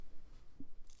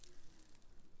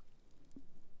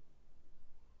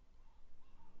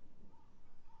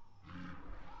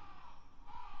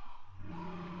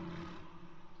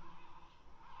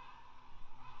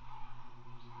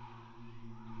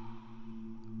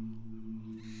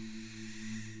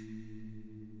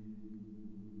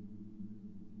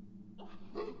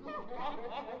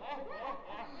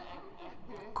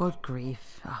good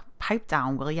grief. Oh, pipe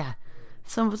down, will ya?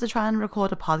 Some of us are trying to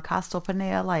record a podcast up in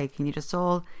here, like, and you're just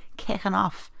all kicking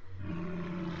off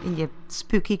in your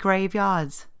spooky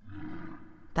graveyards.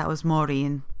 That was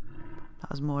Maureen.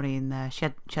 There. She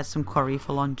had some curry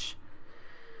for lunch.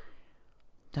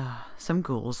 Some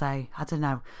ghouls, eh? I don't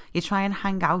know. You try and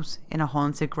hang out in a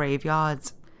haunted graveyard,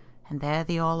 and there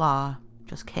they all are,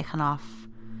 just kicking off.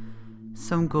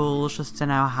 Some ghouls just don't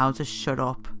know how to shut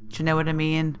up. Do you know what I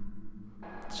mean?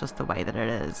 It's just the way that it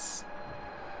is.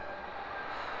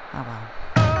 Oh well.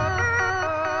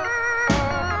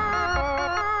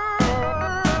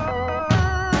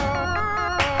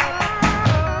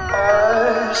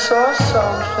 I saw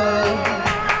something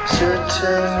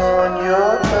sitting on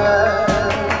your bed.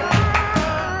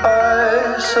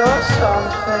 I saw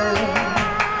something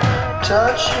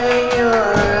touching your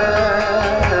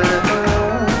head. In the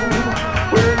room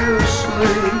where you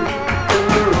sleep. In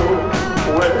the room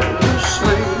where you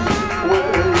sleep.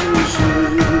 Where you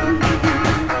sleep.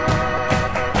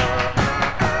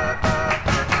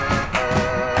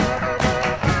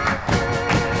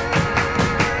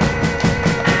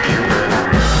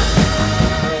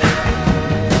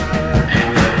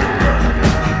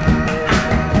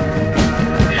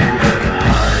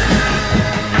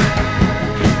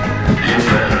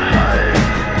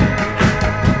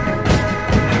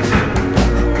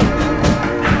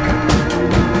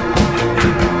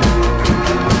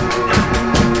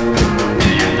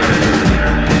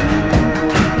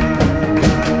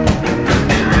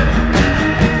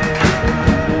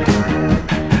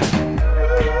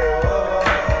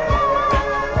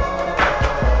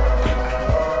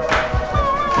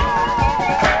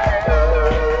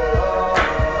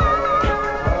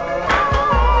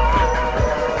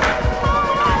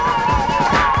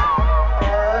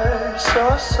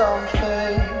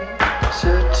 Something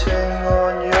sitting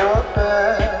on your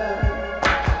bed.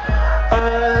 I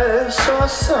saw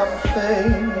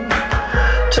something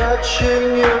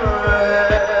touching your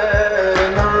head.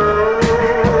 In the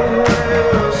room where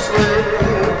you sleep.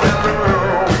 In the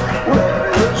room where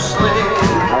you sleep. Where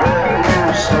you sleep. Where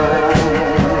you sleep.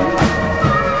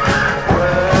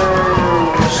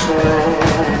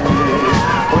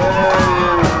 Where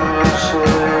you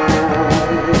sleep.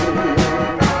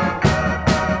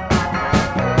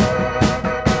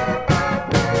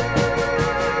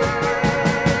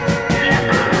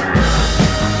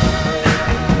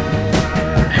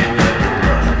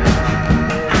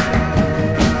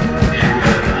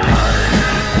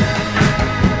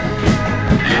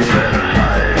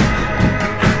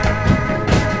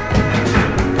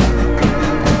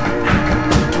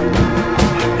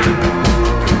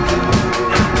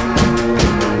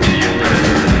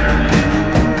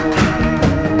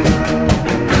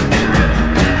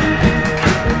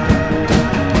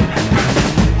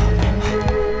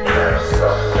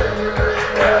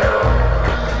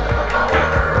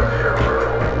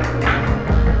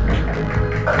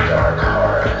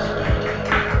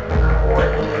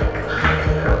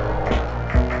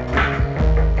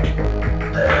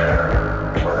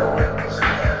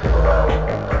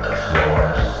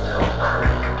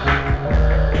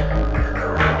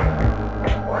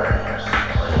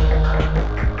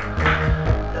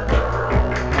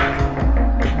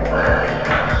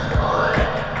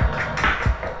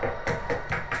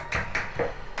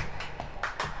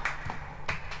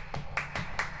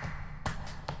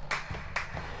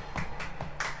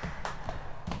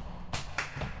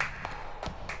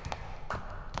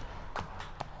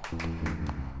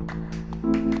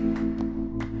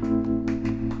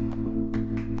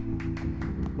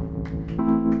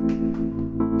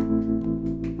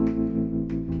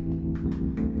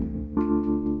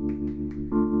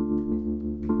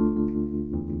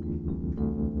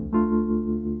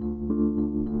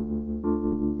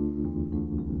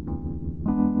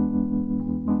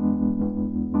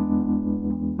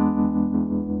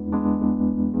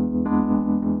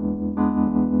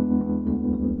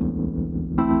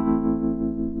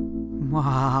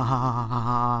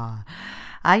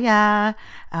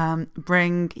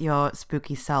 Bring your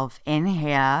spooky self in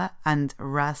here and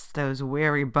rest those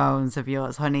weary bones of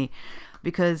yours, honey,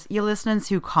 because you're listening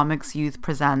to Comics Youth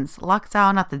Presents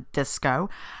Lockdown at the Disco,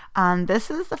 and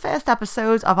this is the first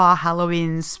episode of our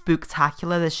Halloween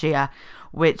spooktacular this year,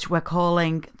 which we're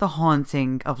calling The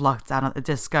Haunting of Lockdown at the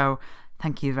Disco.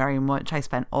 Thank you very much. I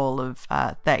spent all of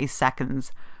 30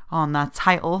 seconds on that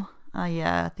title.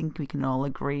 I think we can all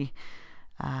agree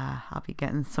I'll be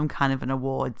getting some kind of an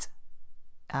award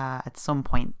at some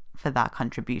point for that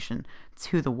contribution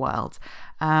to the world.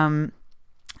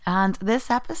 And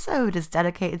this episode is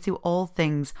dedicated to all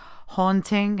things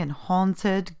haunting and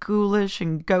haunted, ghoulish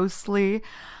and ghostly,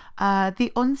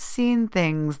 the unseen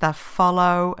things that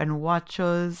follow and watch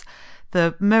us,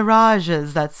 the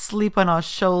mirages that sleep on our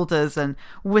shoulders and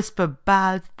whisper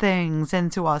bad things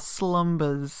into our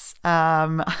slumbers.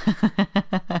 God,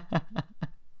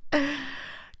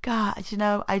 you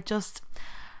know, I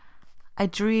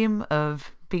dream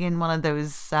of being one of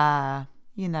those,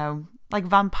 you know, like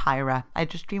Vampira. I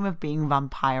just dream of being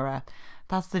Vampira.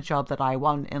 That's the job that I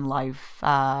want in life,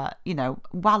 you know,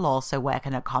 while also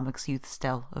working at Comics Youth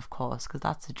still, of course, because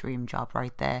that's a dream job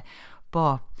right there.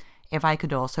 But if I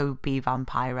could also be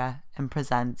Vampira and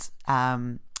present,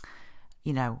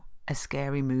 you know, a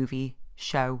scary movie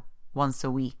show once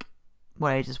a week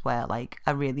where I just wear like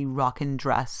a really rockin'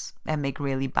 dress and make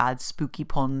really bad spooky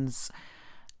puns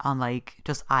and like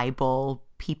just eyeball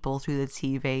people through the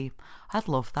TV. I'd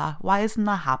love that. Why hasn't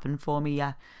that happened for me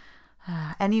yet?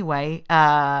 Anyway,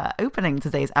 opening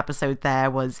today's episode there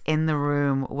was In the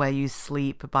Room Where You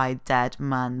Sleep by Dead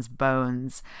Man's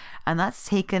Bones, and that's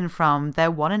taken from their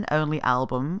one and only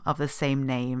album of the same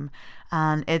name,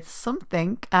 and it's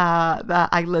something that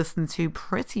I listened to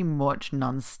pretty much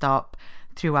non-stop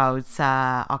throughout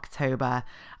October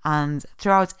and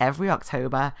throughout every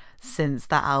October since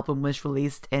that album was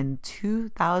released in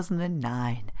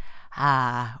 2009.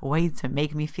 Way to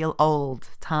make me feel old,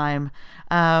 time.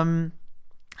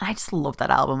 I just love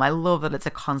that album. I love that it's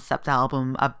a concept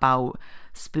album about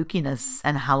spookiness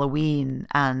and Halloween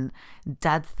and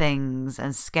dead things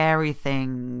and scary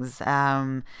things.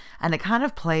 And it kind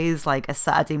of plays like a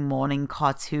Saturday morning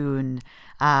cartoon,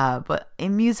 but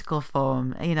in musical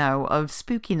form, you know, of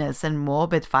spookiness and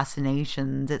morbid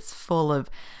fascinations. It's full of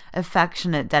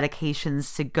affectionate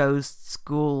dedications to ghosts,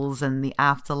 ghouls, and the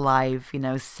afterlife, you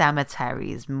know,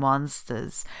 cemeteries,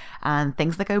 monsters, and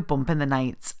things that go bump in the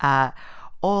night.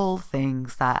 All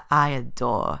things that I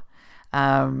adore.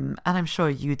 And I'm sure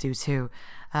you do too.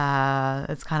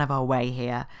 It's kind of our way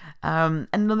here.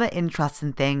 Another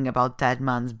interesting thing about Dead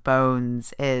Man's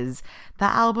Bones is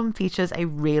that album features a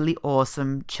really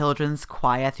awesome children's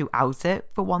choir throughout it,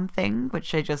 for one thing,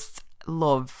 which I just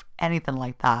love. Anything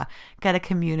like that. Get a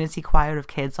community choir of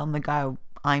kids on the go.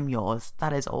 I'm yours.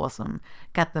 That is awesome.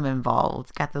 Get them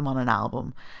involved. Get them on an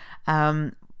album.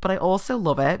 But I also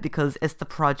love it because it's the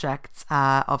project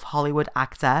of Hollywood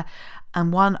actor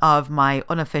and one of my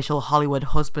unofficial Hollywood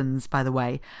husbands, by the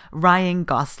way, Ryan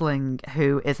Gosling,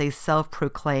 who is a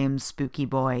self-proclaimed spooky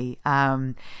boy.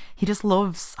 He just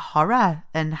loves horror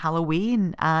and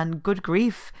Halloween, and good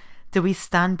grief, do we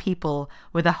stand people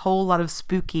with a whole lot of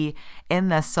spooky in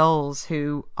their souls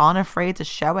who aren't afraid to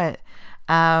show it.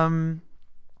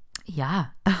 Yeah.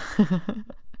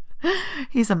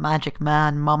 He's a magic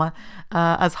man, mama,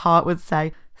 as Hart would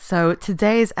say. So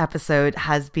today's episode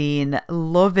has been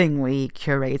lovingly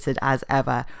curated as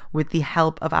ever with the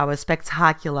help of our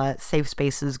spectacular Safe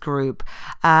Spaces group.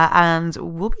 And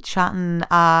we'll be chatting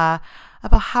about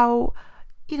how,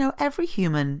 you know, every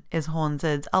human is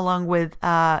haunted, along with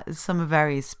some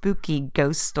very spooky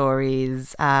ghost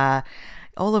stories,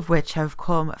 all of which have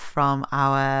come from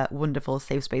our wonderful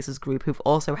Safe Spaces group, who've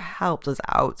also helped us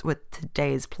out with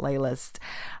today's playlist.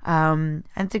 And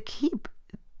to keep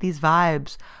these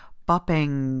vibes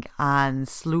bopping and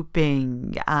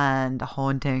slooping and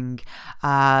haunting,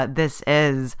 this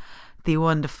is the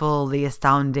wonderful, the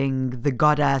astounding, the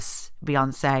goddess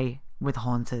Beyonce with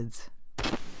Haunted.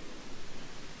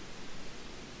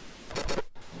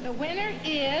 The winner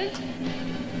is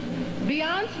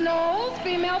Beyonce Knowles,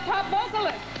 female pop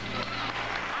vocalist.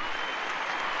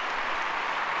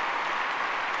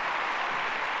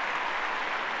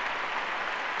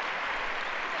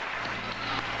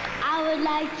 I would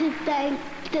like to thank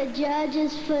the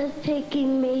judges for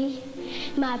picking me,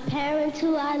 my parents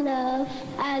who I love.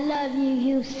 I love you,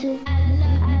 Houston. I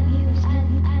love you,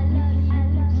 Houston. I love you,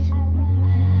 Houston.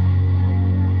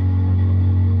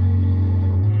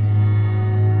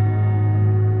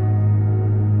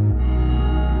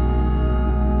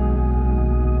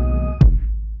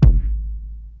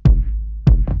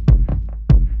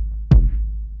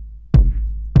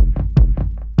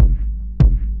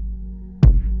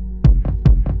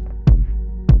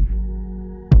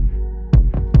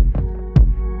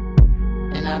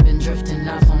 Drifting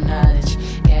off on knowledge,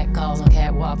 cat calls on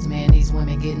catwalks, man, these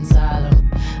women getting solemn.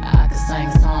 I could sing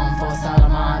a song for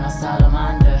Solomon or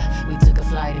Salamander. We took a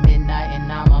flight at midnight and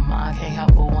now my mind can't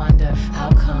help but wonder,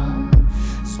 how come?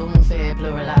 Spoon-fed,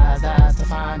 pluralized eyes to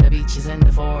find under beaches in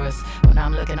the forest. When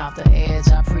I'm looking off the edge,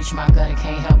 I preach my gut and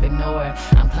can't help ignore it.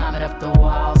 I'm climbing up the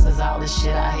walls, cause all this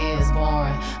shit I hear is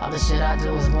boring. All the shit I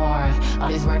do is boring. All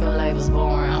these record labels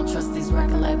boring. I don't trust these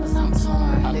record labels, I'm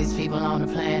torn. All these people on the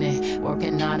planet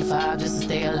working 9 to 5 just to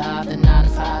stay alive. The 9 to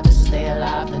 5 just to stay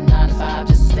alive. The 9 to 5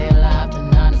 just to stay alive. The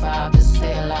 9 to 5 just to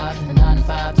stay alive. The 9 to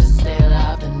 5 just to stay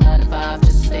alive. The 9 to 5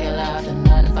 just to stay alive. The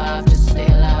 9 to 5 just to stay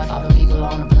alive. All the people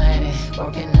on the planet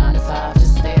working 9 to 5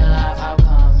 just to stay alive. How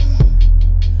come?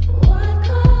 What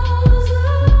goes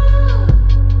up,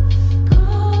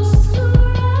 goes around, goes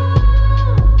around.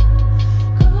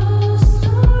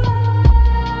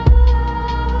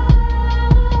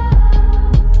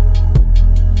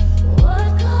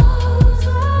 What goes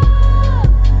up,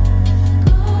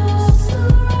 goes around, goes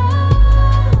around.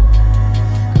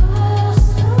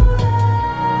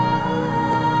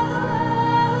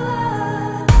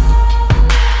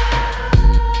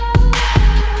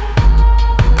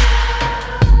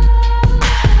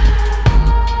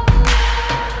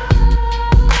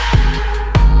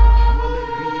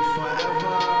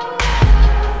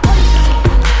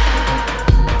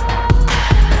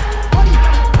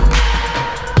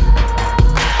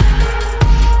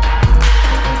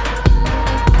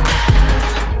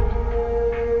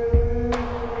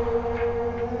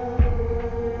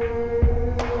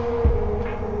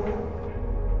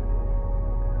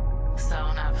 So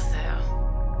not for sale.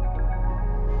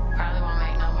 Probably won't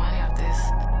make no money off this.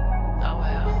 Oh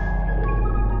well.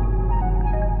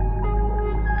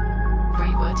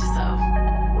 Read what you sow.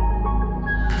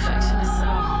 Perfection is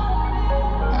so.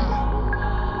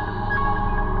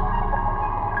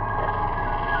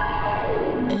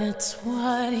 It's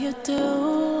what you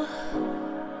do,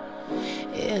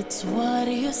 it's what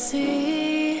you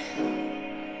see.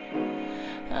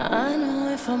 I know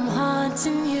if I'm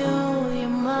haunting you, you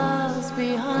must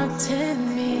be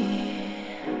haunting me.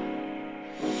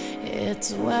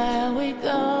 It's where we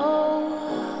go,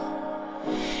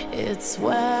 it's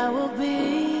where we'll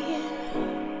be.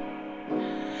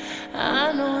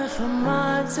 I know if I'm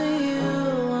onto you,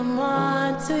 I'm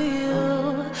onto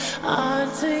you,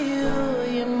 onto you,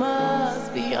 you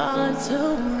must be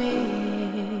onto me.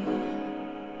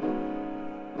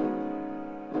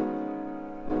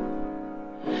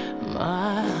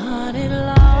 My honey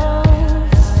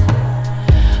loves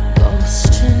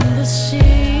ghost in the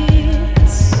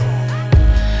sheets.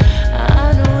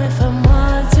 I know if I'm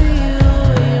onto you,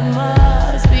 you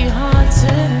must be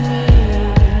haunting me.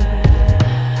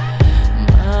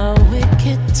 My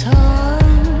wicked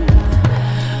tongue,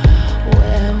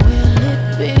 where will it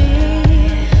be?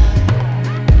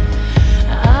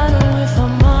 I know if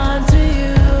I'm onto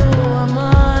you, I'm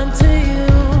onto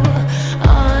you,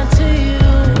 onto you,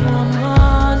 I'm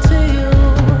onto you,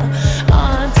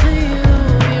 onto you,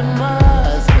 you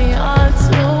must be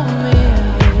onto me.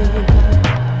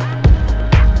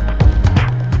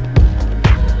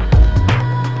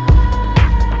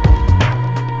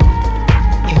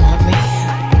 You want me?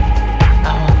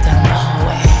 I walk down the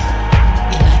hallway.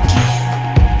 You like it?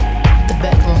 The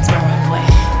bedroom's my runway.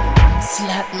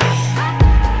 Slap me.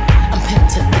 I'm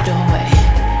picked at the doorway.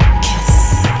 Kiss,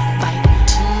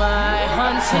 bite. My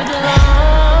haunted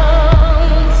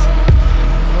lungs,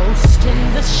 ghost in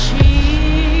the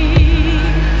sheets.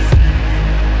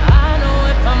 I know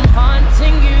if I'm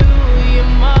haunting you, you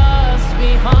must be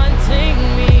haunting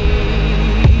me.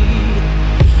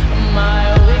 My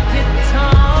wicked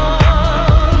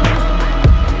tongue,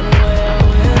 where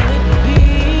will it be?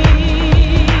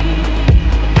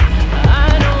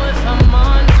 I know if I'm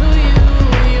onto you,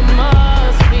 you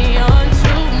must be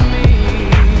onto me.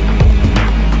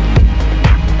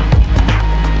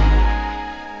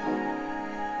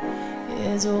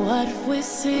 Is what we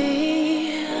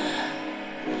see.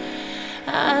 I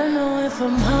know if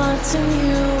I'm haunting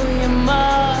you, you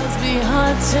must be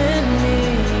haunting me.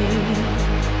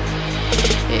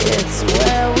 It's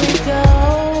where we go,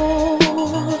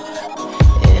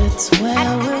 it's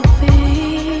where we'll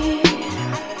be.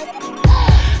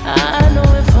 I know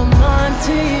if I'm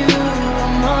onto you,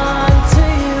 I'm onto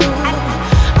you,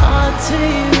 onto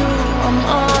you, I'm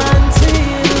onto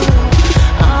you,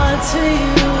 onto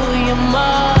you, you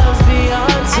must be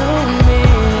onto me.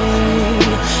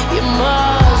 You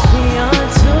must be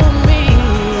onto me.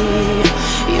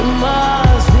 You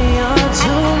must be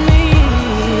onto me.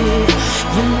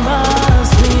 You must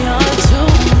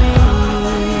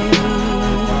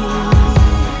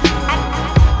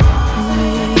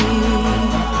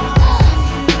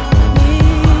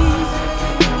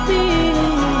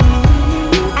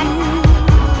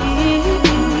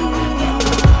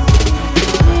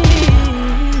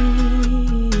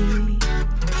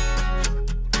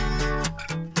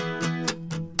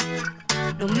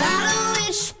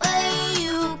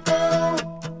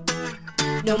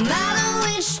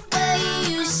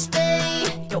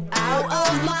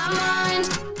mind,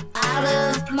 out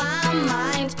of my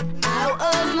mind, out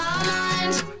of my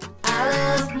mind, out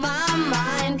of my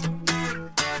mind.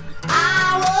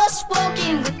 I was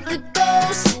walking with the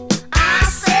ghost. I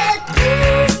said,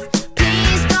 please,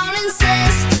 please don't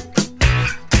insist.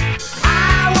 I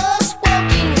was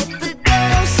walking with the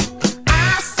ghost. I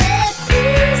said,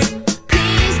 please,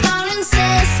 please don't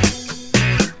insist.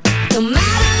 No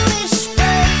matter which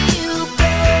way you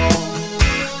go,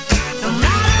 no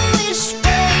matter which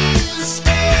way you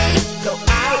stay, go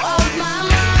out of my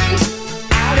mind,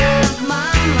 out of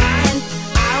my mind,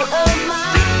 out of my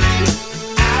mind,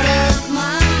 out of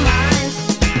my mind.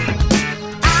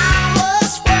 I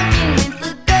was walking with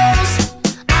the ghost.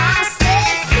 I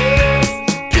said, please,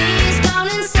 please don't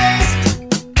insist.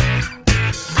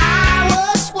 I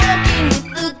was walking with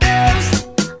the ghost.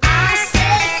 I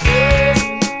said, please,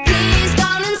 please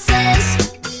don't insist.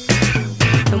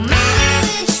 No matter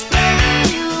which way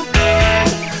you go,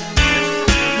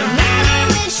 no matter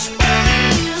which way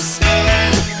you stay,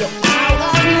 you're out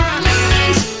of my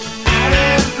mind, out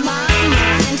of my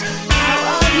mind, out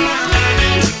of my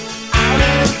mind, out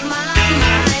of my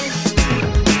mind.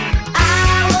 I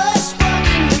was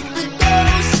walking with the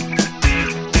ghost.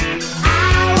 I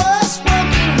was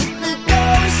walking with the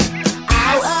ghost.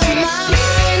 Out of my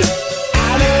mind,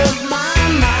 out of my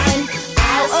mind,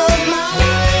 out of my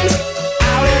mind,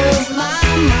 out of my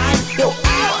mind. You're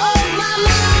out of my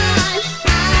mind,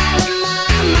 out of my mind, out of my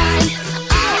mind,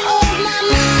 out of my mind,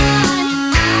 out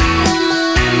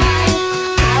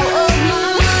of my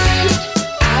mind,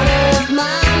 out of my mind, out of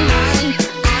my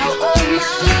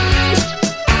mind,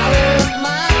 out of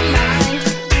my mind.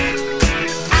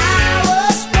 I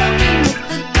was walking with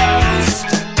the ghost.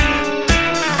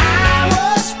 I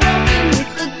was walking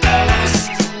with the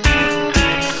ghost.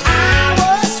 I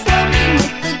was walking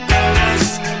with the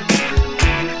ghost.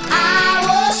 I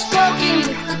was walking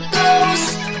with the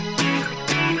ghost.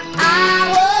 I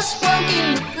was walking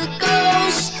with the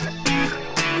ghost.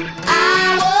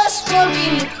 I was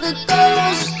walking with the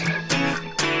ghost.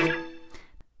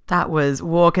 That was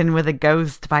Walking with a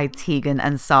Ghost by Tegan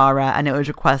and Sarah, and it was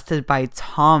requested by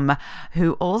Tom,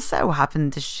 who also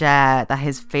happened to share that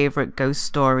his favourite ghost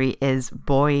story is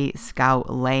Boy Scout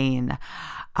Lane.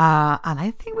 And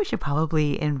I think we should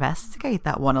probably investigate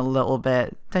that one a little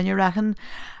bit, don't you reckon?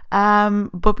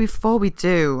 But before we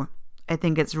do, I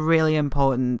think it's really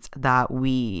important that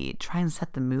we try and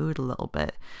set the mood a little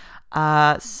bit.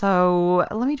 So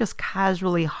let me just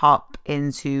casually hop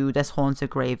into this haunted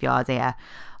graveyard here,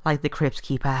 like the Crypt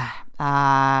Keeper.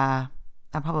 I'm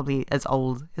probably as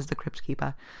old as the Crypt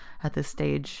Keeper at this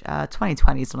stage.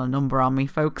 2020's done a number on me,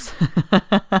 folks.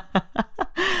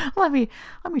 Let me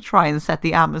try and set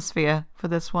the atmosphere for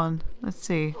this one. Let's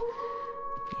see.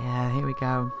 Yeah, here we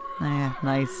go. Yeah,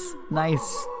 nice.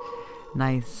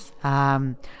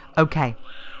 Okay.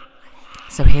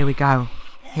 So here we go.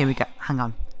 Hang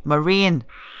on. Maureen,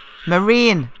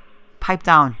 pipe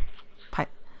down.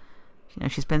 You know,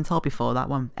 she's been told before, that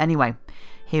one. Anyway,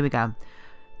 here we go.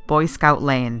 Boy Scout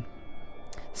Lane.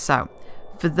 So,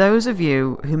 for those of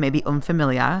you who may be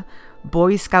unfamiliar,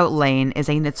 Boy Scout Lane is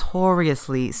a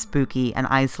notoriously spooky and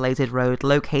isolated road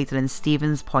located in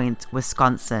Stevens Point,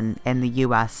 Wisconsin, in the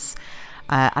US.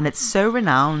 And it's so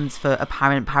renowned for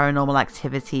apparent paranormal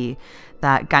activity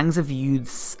that gangs of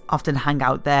youths often hang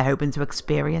out there hoping to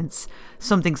experience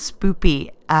something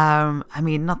spoopy. I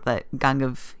mean, not that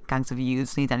gangs of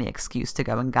youths need any excuse to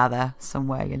go and gather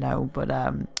somewhere, you know, but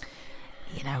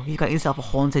you know, you've got yourself a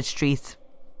haunted street,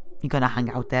 you're gonna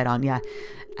hang out there, aren't you?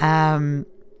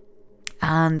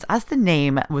 And as the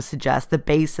name would suggest, the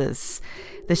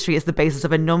street is the basis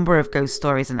of a number of ghost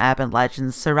stories and urban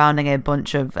legends surrounding a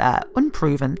bunch of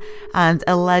unproven and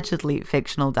allegedly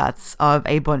fictional deaths of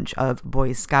a bunch of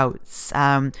Boy Scouts.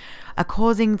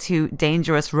 According to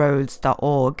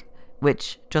dangerousroads.org,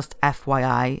 which, just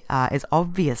FYI, is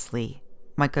obviously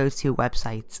my go-to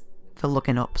website for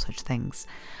looking up such things,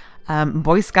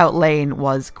 Boy Scout Lane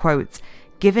was, quote,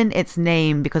 given its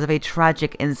name because of a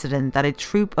tragic incident that a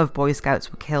troop of Boy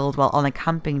Scouts were killed while on a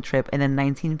camping trip in the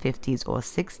 1950s or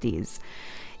 60s.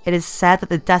 It is said that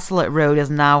the desolate road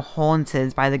is now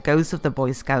haunted by the ghosts of the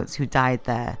Boy Scouts who died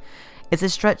there. It's a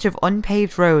stretch of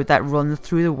unpaved road that runs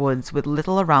through the woods with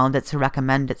little around it to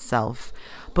recommend itself,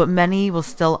 but many will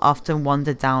still often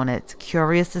wander down it,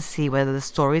 curious to see whether the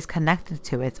stories connected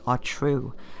to it are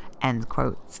true. End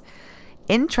quote.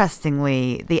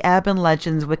 Interestingly, the Urban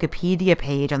Legends Wikipedia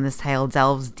page on this tale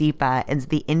delves deeper into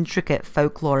the intricate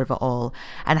folklore of it all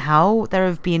and how there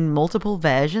have been multiple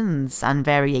versions and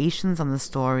variations on the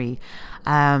story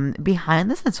behind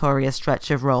this notorious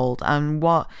stretch of road and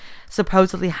what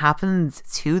supposedly happened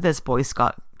to this Boy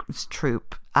Scout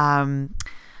troop. ER,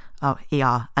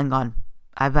 hang on.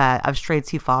 I've strayed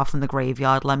too far from the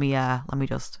graveyard. Let me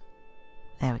just.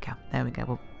 There we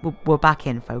go. We're back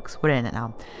in, folks. We're in it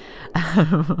now.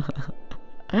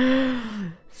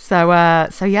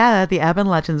 So yeah, the Urban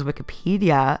Legends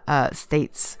Wikipedia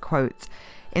states, quote,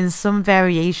 "In some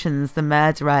variations, the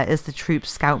murderer is the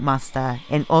troop's scoutmaster.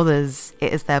 In others,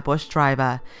 it is their bush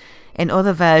driver. In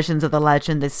other versions of the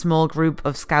legend, a small group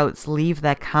of scouts leave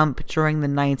their camp during the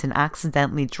night and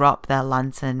accidentally drop their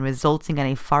lantern, resulting in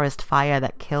a forest fire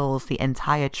that kills the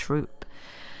entire troop.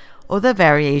 Other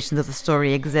variations of the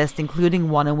story exist, including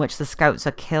one in which the scouts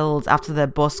are killed after their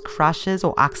bus crashes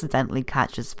or accidentally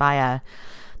catches fire.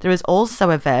 There is also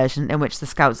a version in which the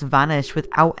scouts vanish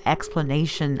without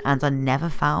explanation and are never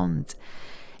found.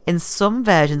 In some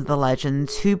versions of the legend,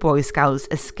 2 Boy Scouts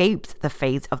escaped the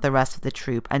fate of the rest of the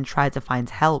troop and tried to find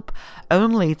help,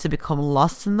 only to become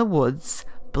lost in the woods,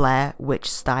 Blair Witch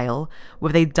style,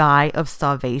 where they die of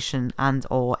starvation and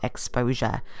or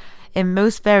exposure. In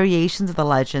most variations of the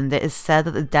legend, it is said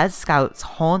that the dead scouts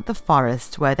haunt the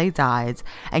forest where they died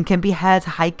and can be heard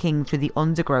hiking through the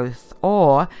undergrowth,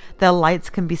 or their lights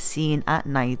can be seen at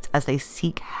night as they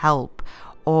seek help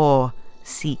or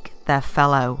seek their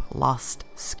fellow lost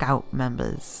scout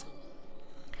members.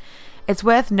 It's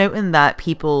worth noting that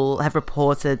people have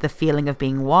reported the feeling of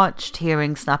being watched,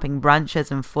 hearing snapping branches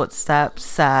and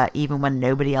footsteps, even when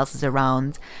nobody else is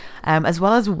around, as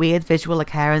well as weird visual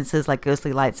occurrences like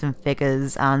ghostly lights and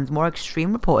figures, and more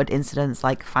extreme reported incidents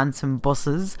like phantom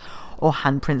buses or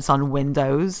handprints on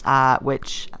windows,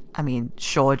 which, I mean,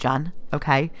 sure, Jan,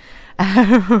 okay?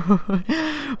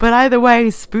 But either way,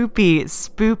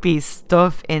 spoopy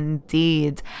stuff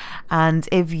indeed. And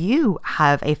if you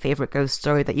have a favorite ghost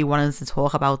story that you want us to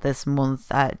talk about this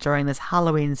month during this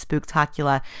Halloween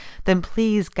spooktacular, then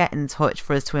please get in touch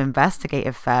for us to investigate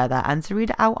it further and to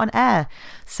read it out on air.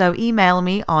 So email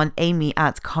me on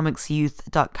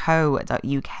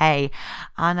amy@comicsyouth.co.uk,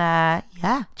 and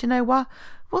yeah, do you know what,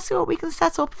 we'll see what we can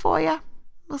set up for you.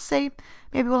 We'll see,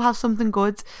 maybe we'll have something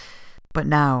good. But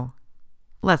now,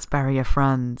 let's bury a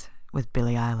friend with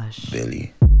Billie Eilish.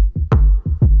 Billie.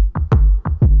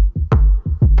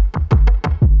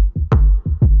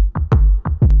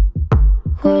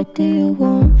 What do you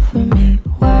want from me?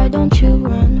 Why don't you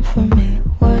run from me?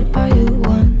 What are you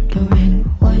wondering?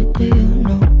 What do you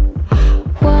know?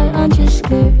 Why aren't you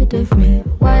scared of me?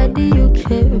 Why do you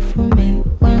care for me?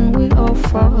 When we all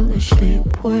fall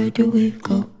asleep, where do we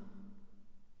go?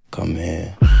 Come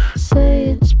here.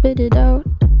 Say it, spit it out.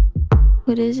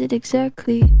 What is it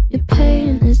exactly? Your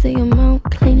pain is the amount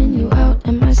cleaning you out.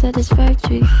 Am I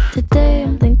satisfactory? Today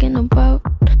I'm thinking about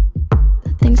the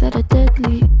things that are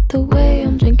deadly. The way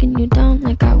I'm drinking you down,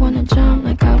 like I wanna drown,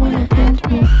 like I wanna end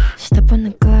me. Step on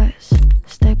the glass,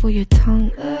 staple your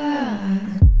tongue.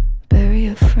 Bury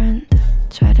a friend,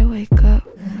 try to wake up.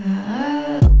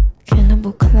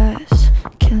 Cannibal class,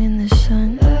 killing the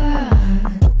sun.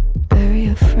 Bury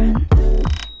a friend,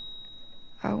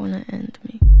 I wanna end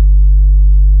me.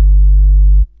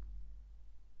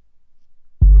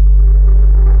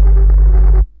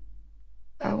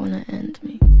 I wanna end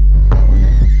me.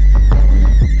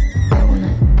 I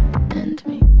wanna end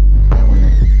me. I wanna.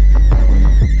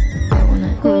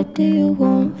 What do you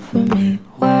want from me?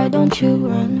 Why don't you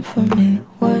run from me?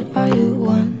 What are you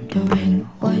wondering?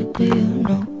 What do you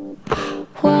know?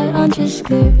 Why aren't you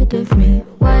scared of me?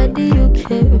 Why do you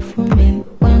care for me?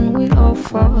 When we all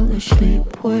fall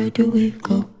asleep, where do we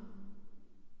go?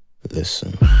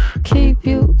 Listen. Keep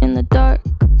you in the dark.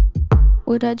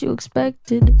 What had you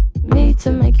expected? Me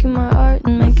to make you my art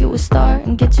and make you a star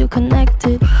and get you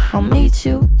connected. I'll meet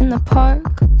you in the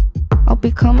park. I'll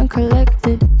be calm and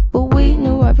collected. But we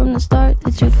knew right from the start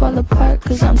that you'd fall apart,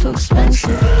 cause I'm too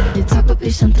expensive. Your talk would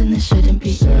be something that shouldn't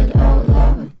be said out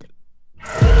loud.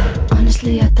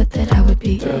 Honestly, I thought that I would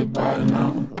be dead by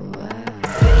now.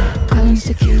 Calling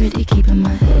security, keeping my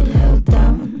head held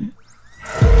down.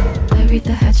 Bury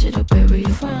the hatchet or bury your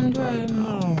friend right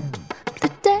now. The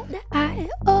debt I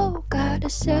owe, gotta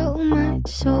sell my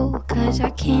soul, cause I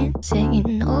can't say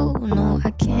no, no, I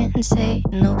can't say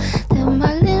no. Then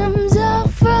my limbs are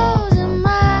frozen,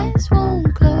 my eyes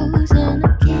won't close, and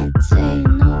I can't say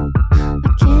no, I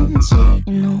can't say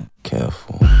no.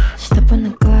 Careful. Step on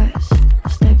the glass,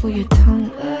 staple your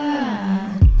tongue.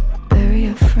 Bury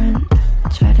a friend,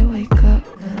 try to wake up.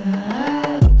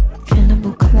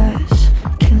 Cannibal class,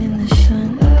 killing the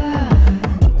sun.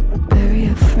 Bury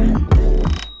a friend,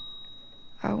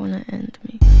 I wanna end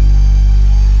me.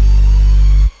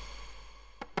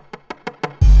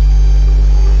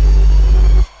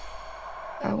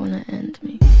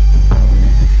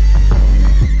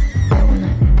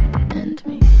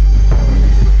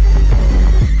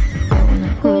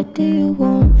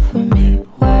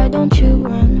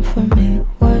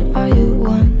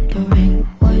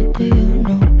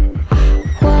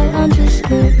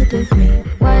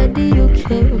 Why do you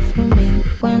care for me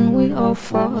when we all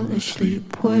fall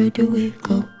asleep? Where do we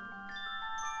go?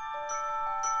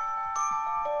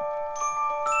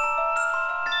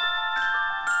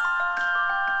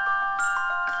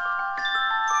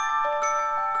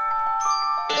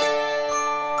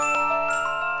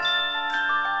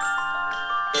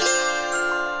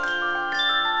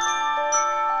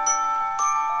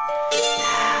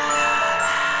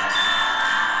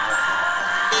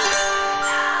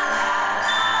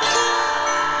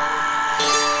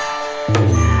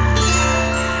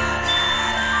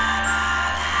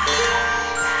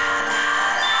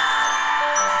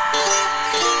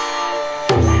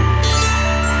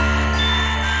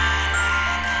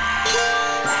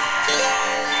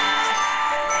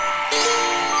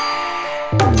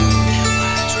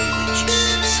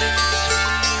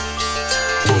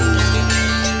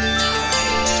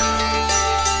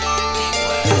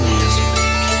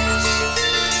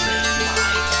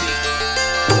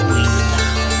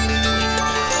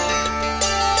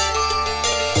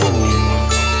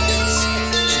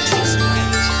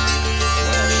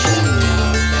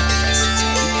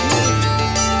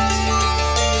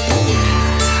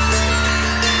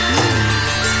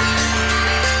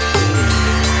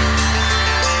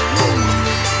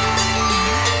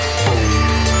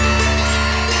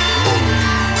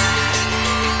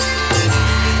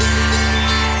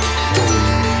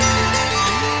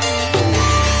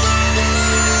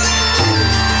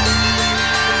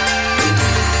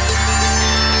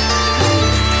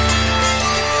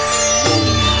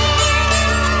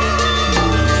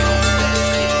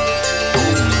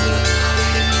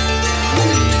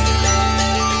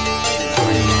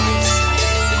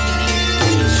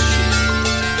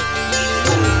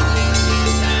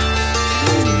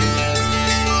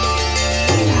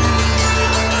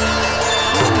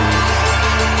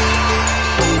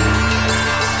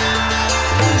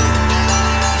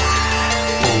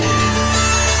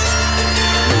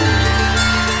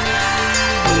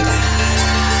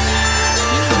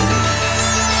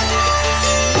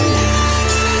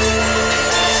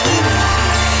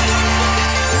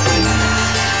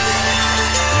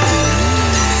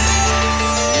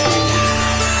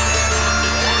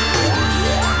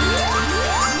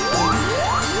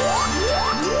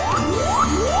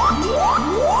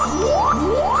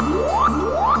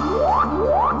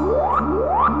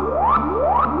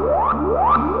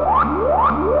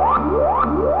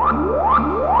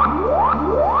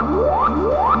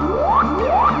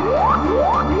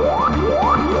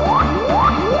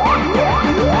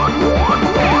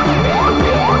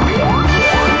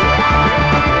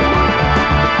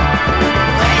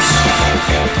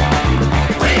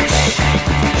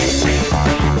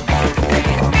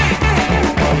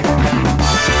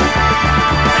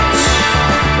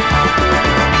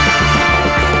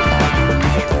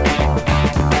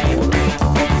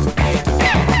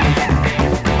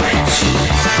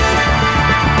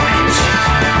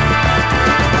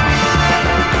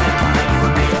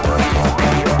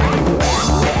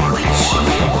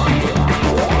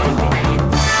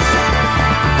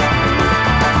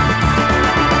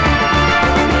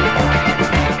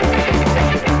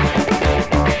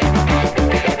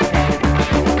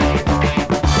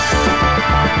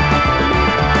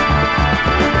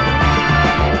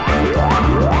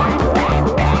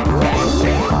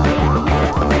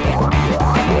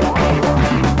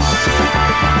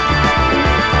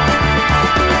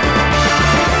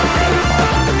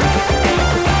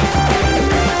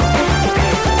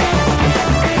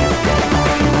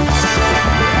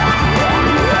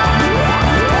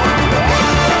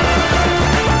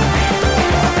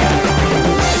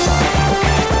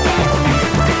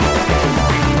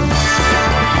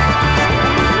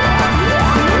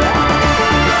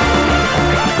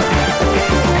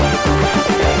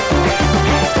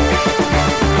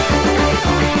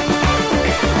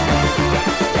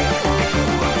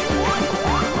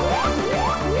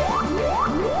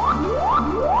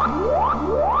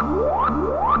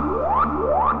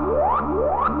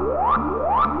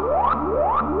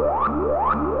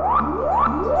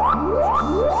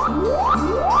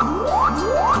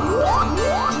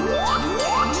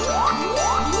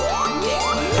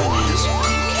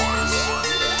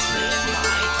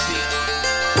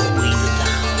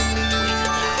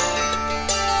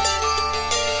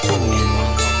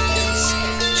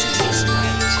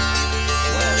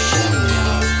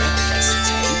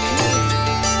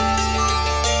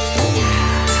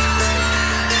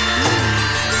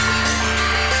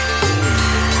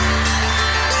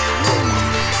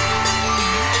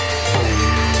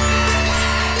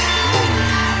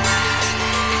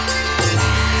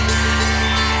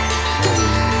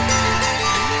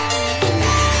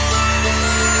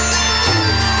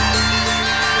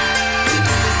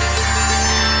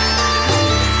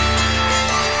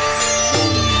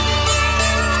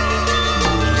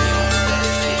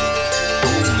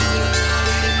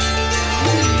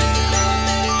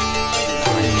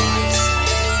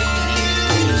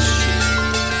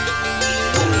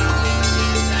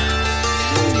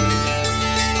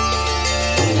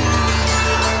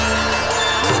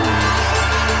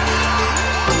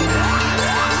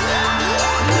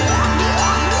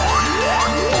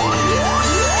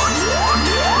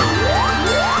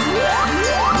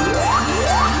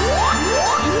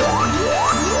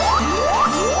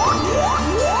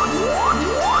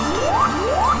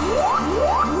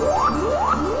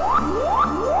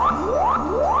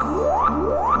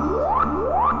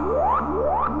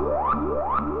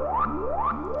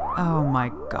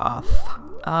 goth.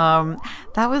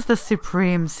 That was the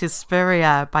Supreme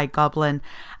Suspiria by Goblin,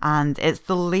 and it's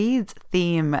the lead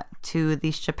theme to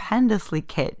the stupendously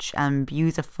kitsch and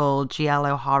beautiful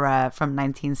giallo horror from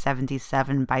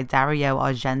 1977 by Dario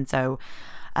Argento.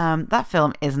 That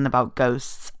film isn't about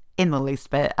ghosts in the least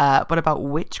bit, but about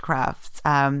witchcraft.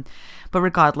 But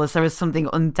regardless, there is something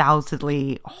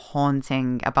undoubtedly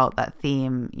haunting about that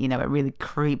theme. You know, it really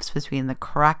creeps between the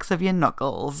cracks of your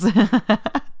knuckles.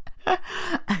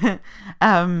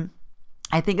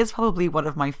 I think it's probably one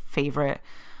of my favorite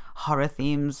horror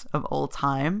themes of all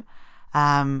time,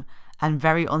 and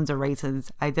very underrated.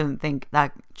 I don't think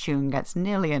that tune gets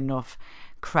nearly enough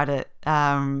credit.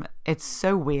 It's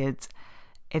so weird.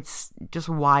 It's just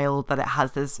wild that it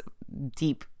has this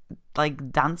deep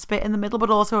like dance bit in the middle, but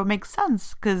also it makes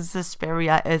sense because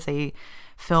Suspiria is a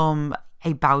film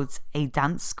about a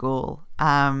dance school.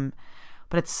 But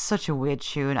it's such a weird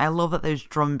tune. I love that those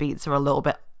drum beats are a little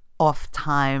bit off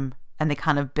time and they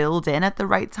kind of build in at the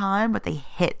right time, but they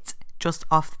hit just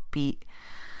off beat.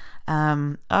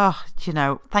 You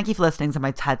know, thank you for listening to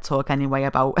my TED talk anyway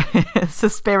about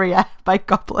Suspiria by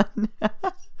Goblin.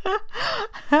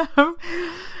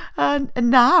 And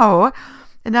now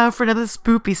for another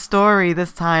spoopy story,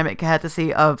 this time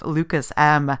courtesy of Lucas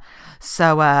M.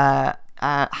 So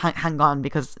hang on,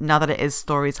 because now that it is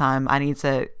story time, I need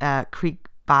to creak.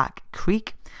 I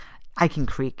can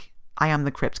creak. I am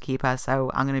the crypt keeper, so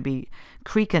I'm going to be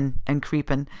creaking and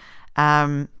creeping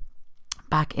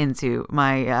back into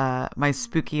my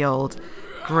spooky old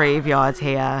graveyard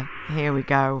here. Here we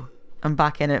go. I'm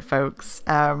back in it, folks.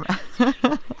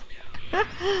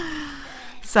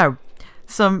 So,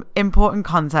 some important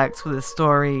context for this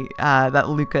story that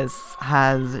Lucas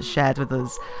has shared with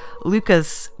us.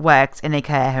 Lucas worked in a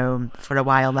care home for a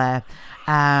while there,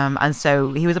 and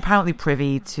so he was apparently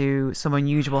privy to some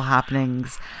unusual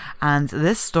happenings, and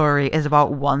this story is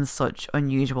about one such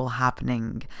unusual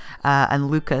happening, and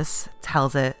Lucas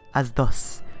tells it as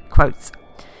thus, quote,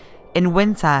 "In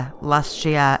winter last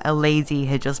year, a lady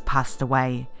had just passed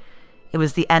away. It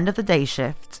was the end of the day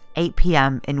shift, 8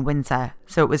 p.m. in winter,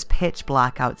 so it was pitch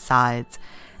black outside,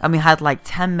 and we had like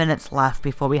 10 minutes left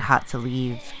before we had to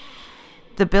leave.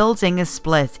 The building is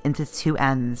split into two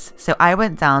ends, so I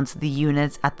went down to the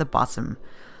unit at the bottom.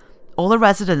 All the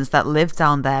residents that lived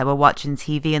down there were watching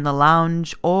TV in the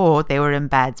lounge, or they were in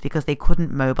bed because they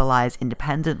couldn't mobilize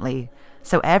independently,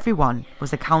 so everyone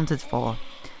was accounted for.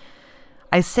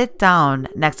 I sit down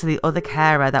next to the other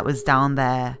carer that was down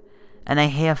there, and I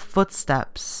hear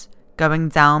footsteps going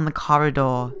down the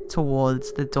corridor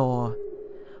towards the door.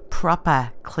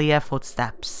 Proper, clear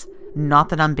footsteps,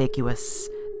 not ambiguous.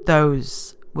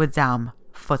 Those were damn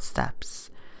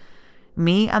footsteps.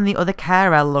 Me and the other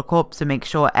carer look up to make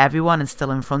sure everyone is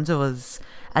still in front of us,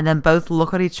 and then both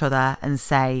look at each other and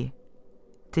say,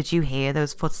 'Did you hear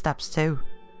those footsteps too?'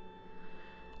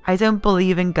 I don't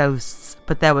believe in ghosts,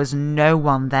 but there was no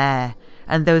one there,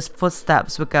 and those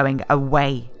footsteps were going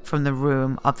away from the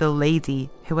room of the lady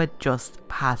who had just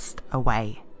passed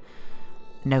away.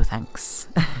 No thanks."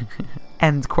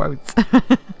 End quote.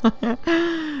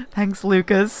 Thanks,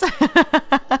 Lucas.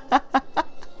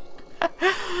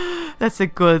 That's a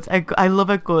good, I love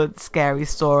a good scary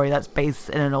story that's based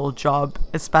in an old job,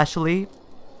 especially.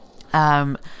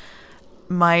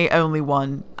 My only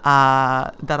one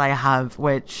that I have,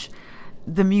 which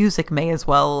the music may as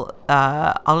well,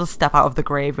 I'll just step out of the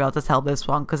graveyard to tell this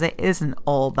one because it isn't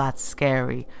all that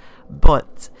scary.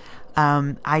 But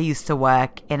I used to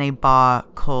work in a bar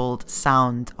called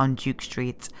Sound on Duke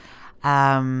Street.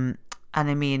 And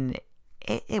I mean,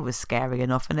 it was scary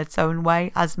enough in its own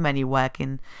way, as many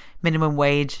working minimum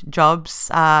wage jobs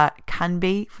can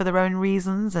be for their own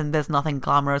reasons. And there's nothing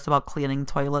glamorous about cleaning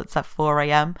toilets at 4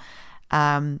 a.m.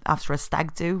 After a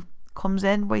stag do comes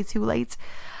in way too late.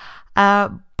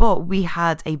 But we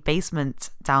had a basement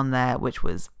down there, which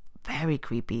was very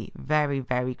creepy, very,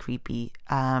 very creepy,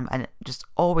 and just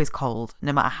always cold,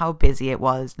 no matter how busy it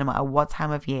was, no matter what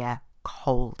time of year,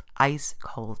 cold, ice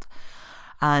cold.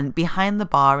 And behind the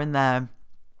bar in there,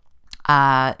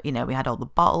 we had all the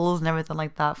bottles and everything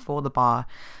like that for the bar,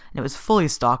 and it was fully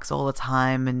stocked all the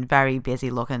time and very busy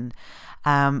looking.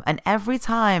 And every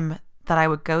time that I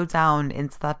would go down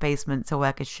into that basement to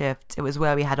work a shift, it was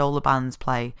where we had all the bands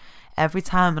play. Every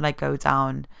time that I go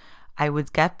down, I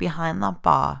would get behind that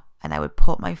bar and I would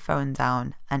put my phone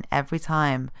down, and every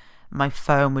time my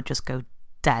phone would just go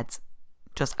dead,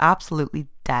 just absolutely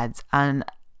dead. And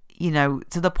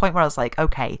to the point where I was like,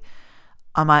 okay,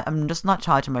 I'm just not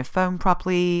charging my phone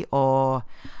properly, or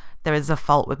there is a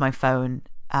fault with my phone.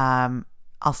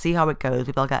 I'll see how it goes.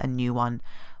 Maybe I'll get a new one.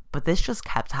 But this just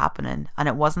kept happening, and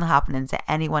it wasn't happening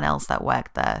to anyone else that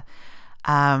worked there.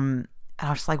 And I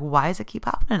was just like, why does it keep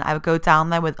happening? I would go down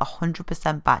there with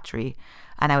 100% battery,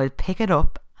 and I would pick it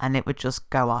up, and it would just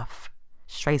go off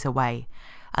straight away.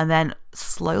 And then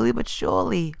slowly but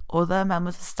surely, other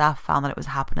members of staff found that it was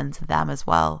happening to them as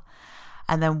well.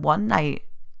 And then one night,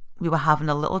 we were having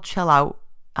a little chill out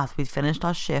after we'd finished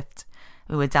our shift.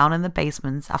 We were down in the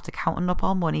basement after counting up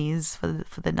our monies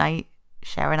for the night,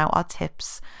 sharing out our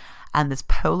tips, and this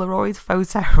Polaroid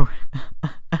photo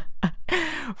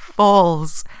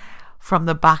falls from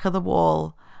the back of the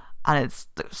wall, and it's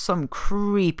some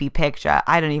creepy picture.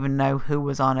 I don't even know who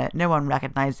was on it. No one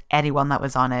recognized anyone that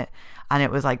was on it, and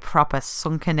it was like proper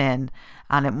sunken in,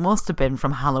 and it must have been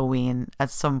from Halloween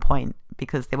at some point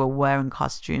because they were wearing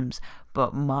costumes.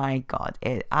 But my God,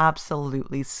 it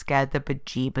absolutely scared the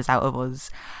bejeebers out of us.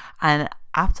 And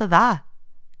after that,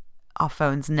 our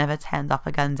phones never turned off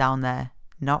again down there.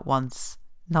 Not once.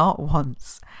 Not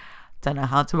once. Don't know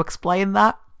how to explain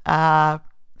that. But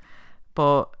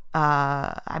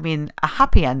I mean, a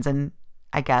happy ending,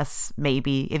 I guess,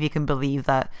 maybe, if you can believe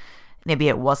that maybe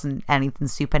it wasn't anything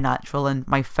supernatural and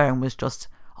my phone was just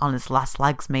on its last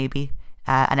legs, maybe.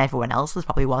 And everyone else's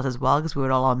probably was as well, because we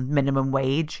were all on minimum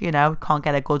wage, you know, can't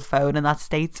get a good phone in that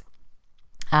state.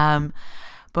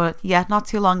 But yeah, not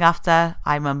too long after,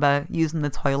 I remember using the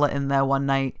toilet in there one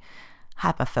night,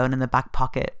 had my phone in the back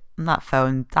pocket, and that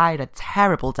phone died a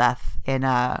terrible death in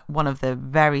one of the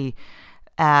very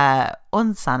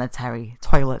unsanitary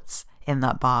toilets in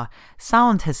that bar.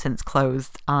 Sound has since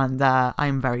closed, and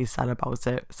I'm very sad about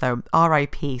it. So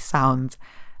R.I.P. Sound.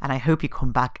 And I hope you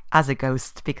come back as a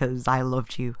ghost, because I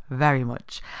loved you very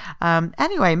much.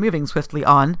 Anyway, moving swiftly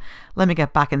on. Let me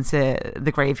get back into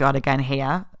the graveyard again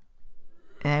here.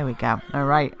 There we go. All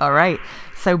right.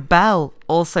 So Belle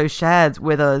also shared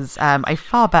with us a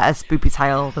far better spooky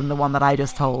tale than the one that I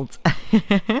just told.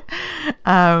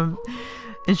 And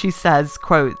she says,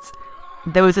 quote,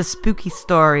 "There was a spooky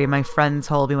story my friend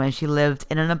told me when she lived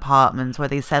in an apartment where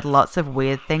they said lots of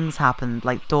weird things happened,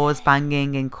 like doors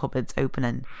banging and cupboards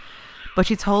opening. But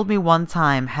she told me one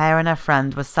time her and her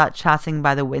friend were sat chatting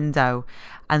by the window,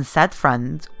 and said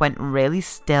friend went really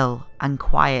still and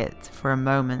quiet for a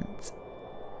moment.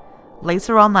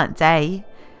 Later on that day,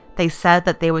 they said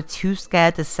that they were too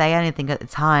scared to say anything at the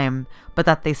time, but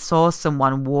that they saw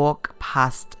someone walk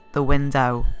past the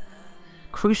window.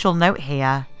 Crucial note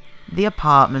here, the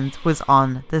apartment was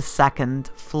on the second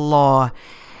floor."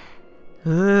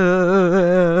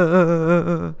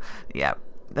 Yeah,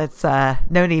 that's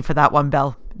no need for that one,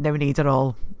 Belle. No need at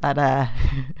all. That I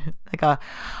got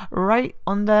right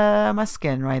under my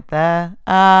skin right there.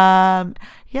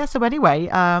 Yeah, so anyway,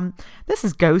 this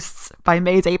is Ghosts by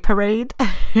Mayday Parade.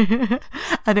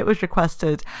 And it was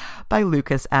requested by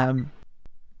Lucas M.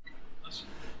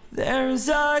 There's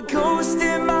a ghost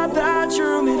in my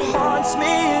bedroom, it haunts me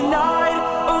at night.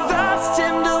 I've asked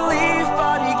him to leave,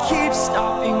 but he keeps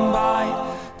stopping by.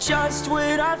 Just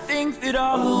when I think that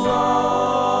I'm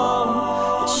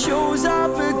alone, it shows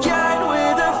up again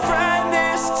with a friend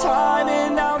this time.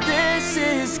 And now this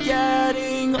is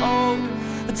getting old,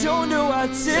 I don't know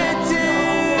what to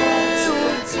do.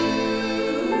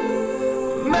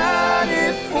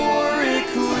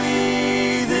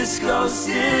 Metaphorically, this ghost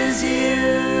is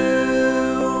you.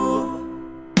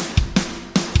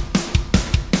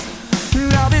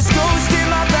 Now this ghost in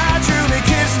my bedroom, it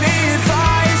gives me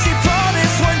advice. He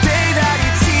promised one day that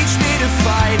he'd teach me to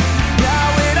fight.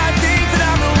 Now when I think that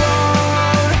I'm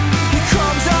alone, he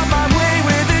comes up my way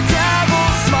with a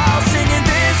devil's smile, singing,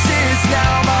 "This is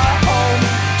now my home,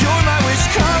 you're my wish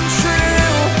come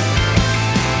true.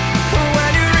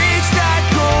 When you reach that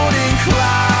golden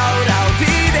cloud, I'll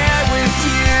be there with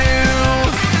you.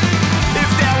 If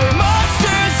there were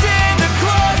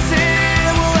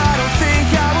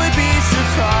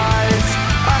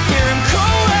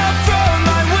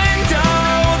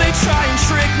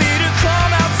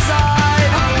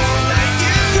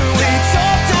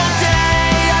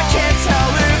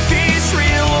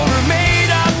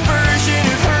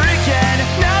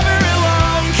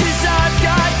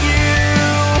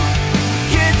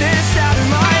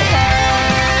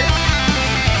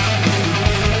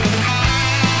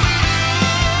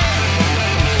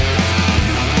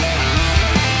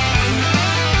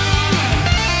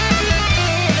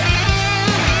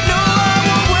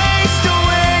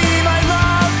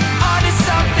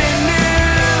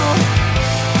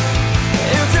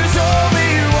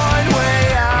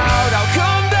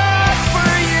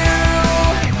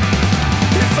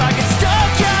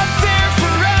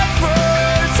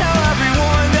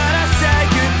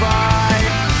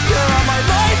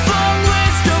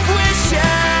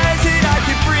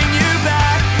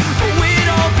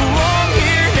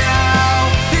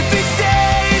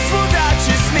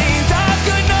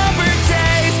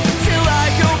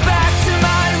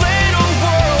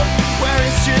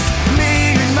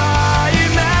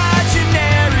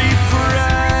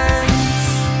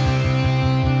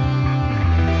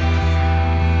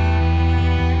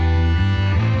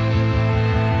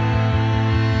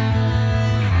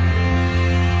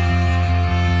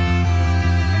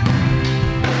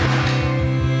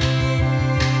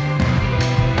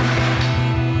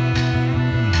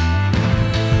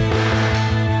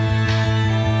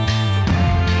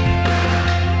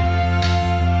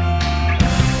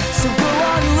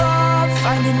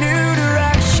find a new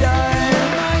direction.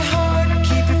 My heart,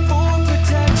 keep it full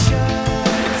protection.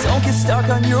 Don't get stuck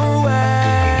on your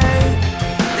way.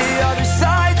 The other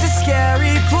side's a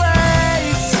scary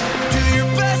place. Do your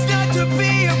best not to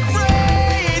be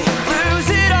afraid. Lose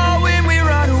it all when we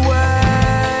run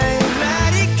away.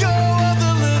 Let it go of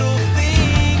the little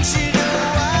things, you know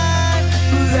why.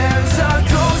 There's a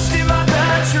ghost in my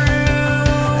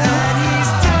bedroom, and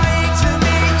he's dying to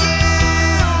meet you.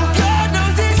 God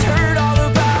knows he's heard all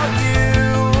about you.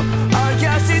 I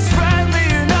guess he's friendly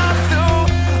enough, though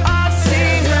I've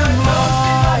seen him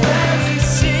lie. He's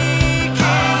seeking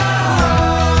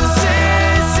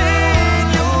roses in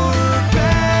your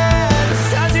bed.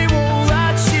 Says he won't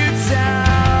let you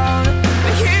down,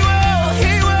 but he will,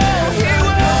 he will, he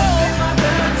will. In my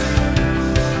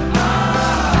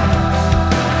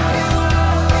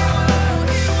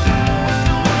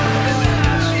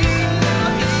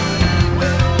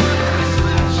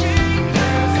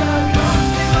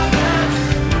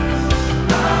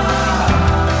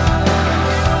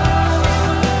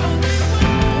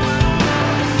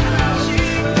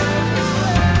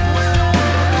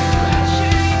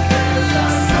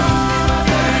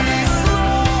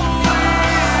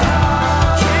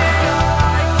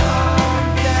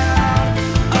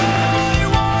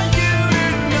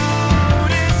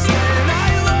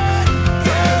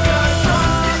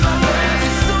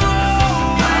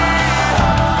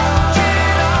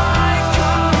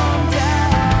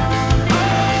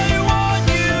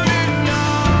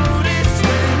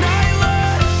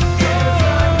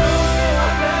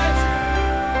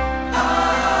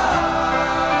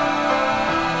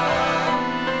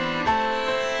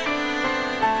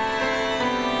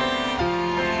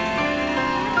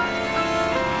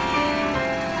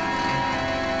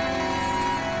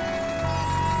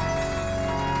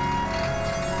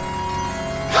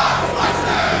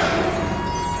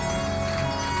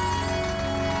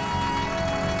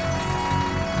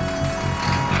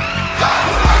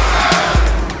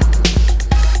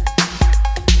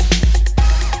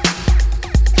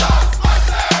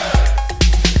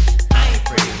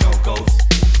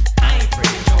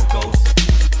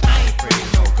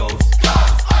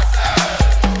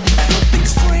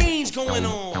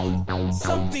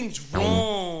something's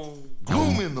wrong.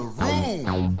 Gloom in the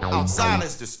room, outside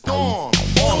is the storm.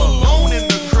 All alone in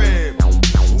the crib,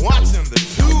 watching the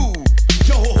tube.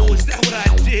 Yo, is that what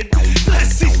I did?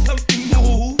 Let's see something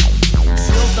new.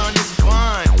 Chills on your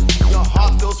spine, your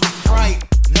heart fills with fright.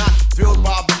 Not filled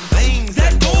by the things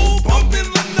that go bump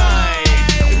in the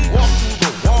night. Walk through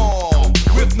the wall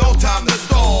with no time to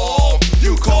stall.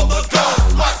 You call the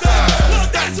Ghostbusters. Well,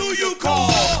 that's who you call.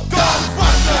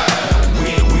 Ghostbusters. We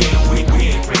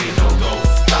ain't afraid of no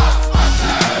ghosts.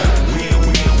 Ghostbusters. We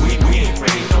ain't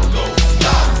afraid of no ghosts.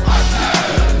 Ghostbusters.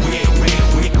 We ain't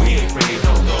afraid of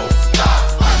no ghosts.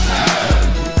 Ghostbusters.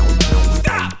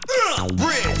 Stop.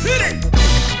 Bridge. Hit it.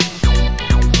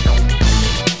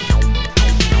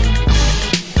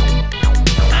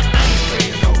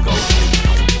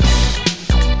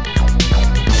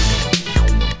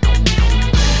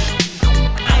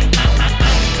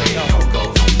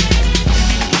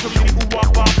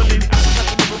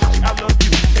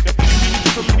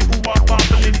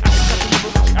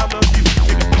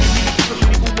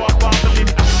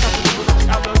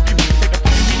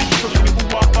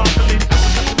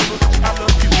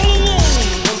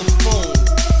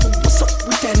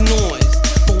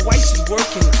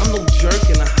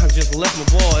 Left my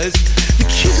boys. The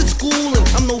kids at school and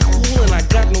I'm no fool and I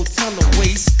got no time to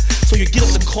waste. So you get up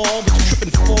the call but you trip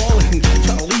and fall and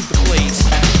try to leave the place.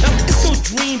 Now it's no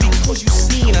dream because you've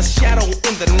seen a shadow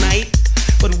in the night.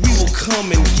 But we will come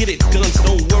and get it done, so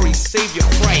don't worry, save your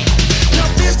fright. Now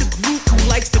there's the group who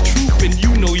likes the troop and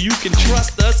you know you can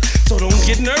trust us. So don't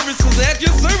get nervous cause at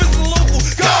your service the local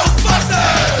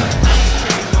Ghostbusters!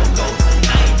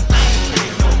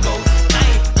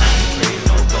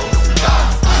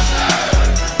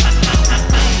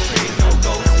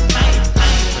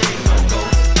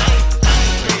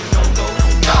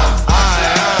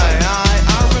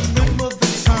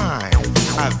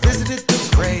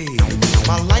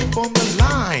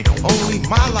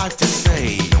 My life to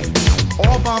save,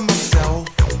 all by myself,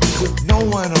 with no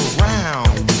one around.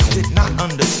 Did not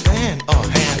understand a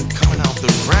hand coming out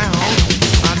the ground.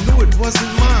 I knew it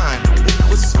wasn't mine, it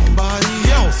was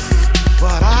somebody else.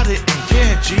 But I didn't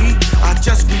care, G, I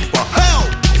just knew for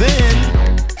help. Then,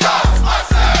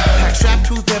 Ghostbusters! Pack strapped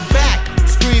to their back,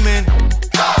 screaming,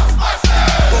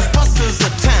 Ghostbusters! Ghostbusters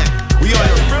attack! We are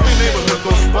your friendly neighborhood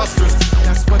Ghostbusters.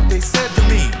 That's what they said to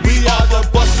me. We are the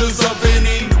busters of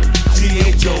any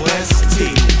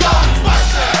G-H-O-S-T.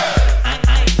 Ghostbusters! I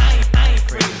ain't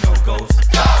afraid of no ghosts.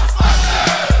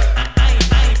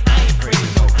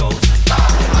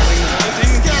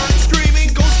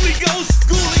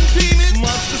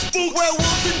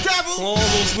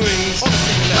 breeze. On the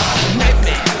single level,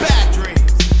 nightmare, bad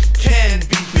dreams can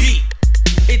be beat.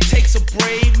 It takes a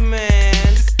brave man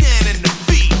to stand in the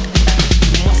beat.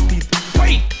 You must be the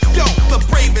brave, yo, the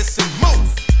bravest and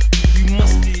most. You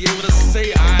must be able to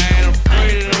say I ain't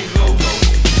afraid of no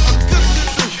ghost. A good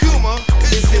sense of humor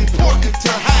is important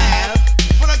to have.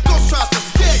 When a ghost tries to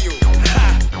scare you,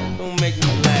 ha, don't make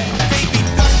me laugh. They be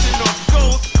dusting on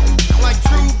ghosts like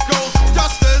true ghost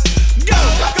dusters. Go,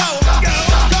 go, go,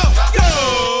 go, go.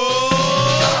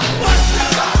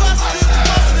 Busters, busters,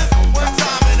 busters. One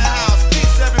time in the house.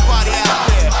 Peace to everybody out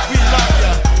there. We love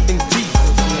ya. In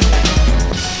Jesus' name.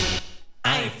 I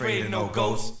ain't afraid of no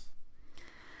ghosts.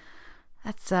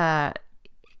 That's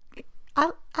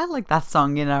I like that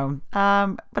song, you know.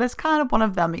 But it's kind of one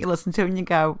of them that you listen to and you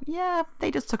go, yeah,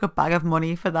 they just took a bag of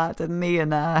money for that, didn't they?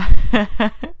 And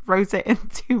wrote it in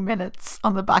 2 minutes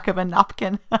on the back of a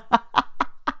napkin.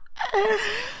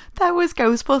 That was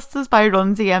Ghostbusters by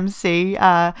Run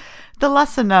DMC, the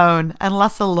lesser known and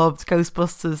lesser loved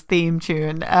Ghostbusters theme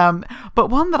tune, but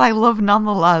one that I love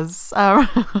nonetheless.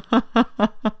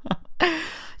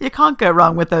 You can't go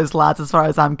wrong with those lads as far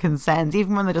as I'm concerned,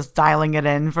 even when they're just dialing it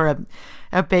in for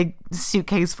a big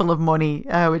suitcase full of money,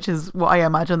 which is what I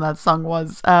imagine that song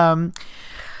was.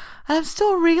 I'm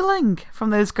still reeling from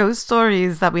those ghost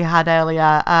stories that we had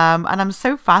earlier, and I'm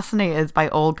so fascinated by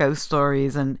all ghost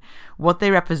stories and what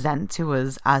they represent to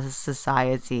us as a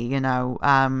society, you know.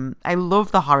 I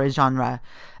love the horror genre,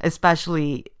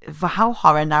 especially for how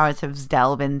horror narratives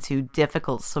delve into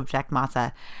difficult subject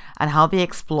matter and how they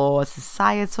explore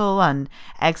societal and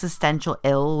existential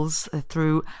ills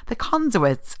through the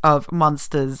conduit of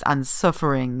monsters and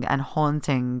suffering and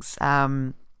hauntings.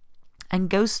 And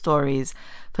ghost stories,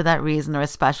 for that reason, are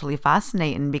especially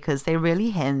fascinating because they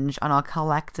really hinge on our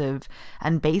collective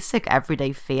and basic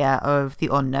everyday fear of the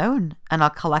unknown and our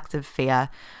collective fear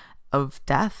of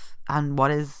death and what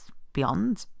is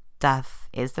beyond death.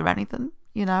 Is there anything,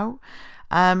 you know?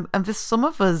 And for some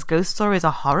of us, ghost stories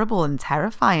are horrible and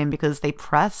terrifying because they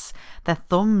press their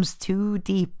thumbs too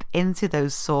deep into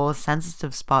those sore,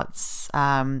 sensitive spots.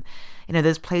 You know,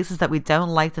 those places that we don't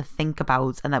like to think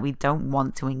about and that we don't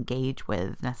want to engage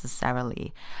with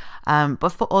necessarily. But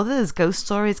for others, ghost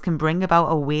stories can bring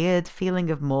about a weird feeling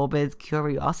of morbid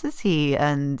curiosity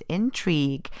and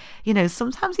intrigue. You know,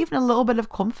 sometimes even a little bit of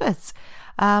comfort.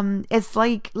 It's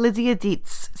like Lydia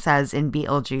Dietz says in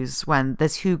Beetlejuice when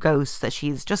there's 2 ghosts that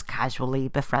she's just casually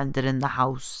befriended in the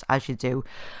house, as you do.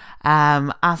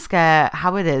 Ask her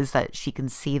how it is that she can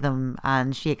see them,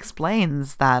 and she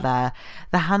explains that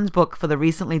the handbook for the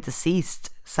recently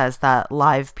deceased says that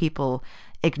live people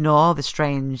ignore the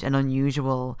strange and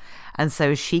unusual, and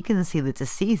so she can see the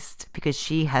deceased because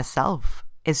she herself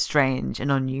is strange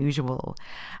and unusual.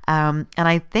 And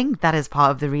I think that is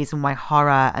part of the reason why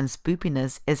horror and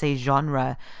spoopiness is a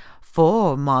genre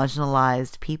for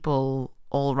marginalized people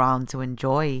all around to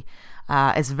enjoy.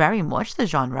 It's very much the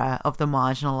genre of the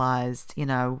marginalized, you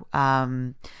know,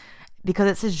 because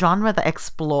it's a genre that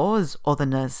explores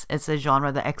otherness. It's a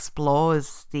genre that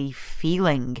explores the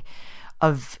feeling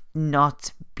of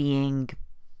not being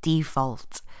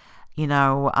default, you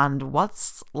know, and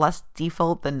what's less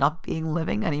default than not being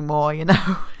living anymore, you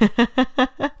know.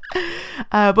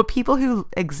 But people who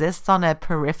exist on a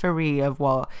periphery of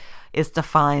what is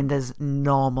defined as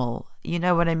normal, you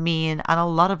know what I mean? And a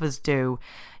lot of us do,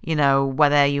 you know,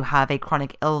 whether you have a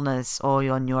chronic illness or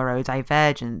you're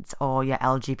neurodivergent or you're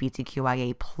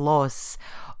LGBTQIA plus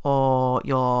or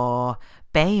you're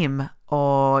BAME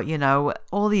or, you know,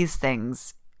 all these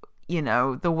things. You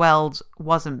know, the world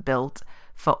wasn't built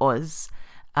for us,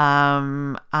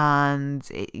 and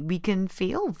we can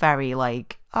feel very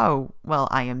like, oh, well,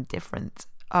 I am different.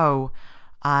 Oh,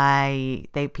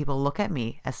 people look at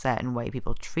me a certain way,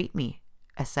 people treat me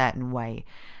a certain way,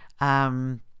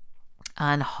 and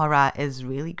horror is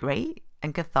really great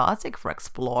and cathartic for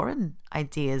exploring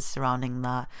ideas surrounding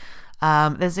that.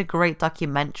 There's a great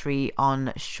documentary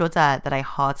on Shudder that I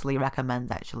heartily recommend,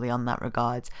 actually, on that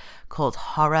regard, called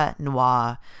Horror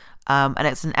Noir. And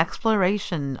it's an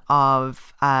exploration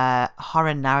of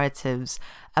horror narratives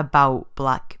about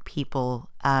Black people,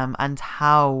 and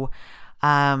how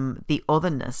the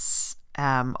otherness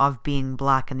of being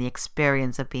Black and the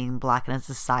experience of being Black in a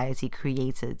society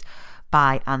created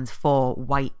by and for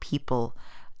white people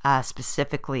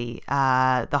specifically,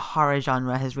 the horror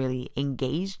genre has really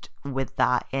engaged with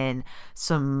that in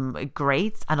some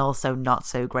great and also not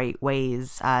so great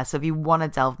ways. So if you want to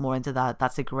delve more into that,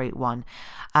 that's a great one.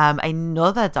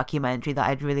 Another documentary that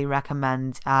I'd really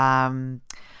recommend,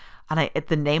 and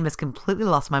the name has completely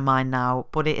lost my mind now,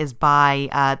 but it is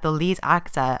by the lead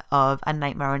actor of A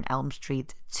Nightmare on Elm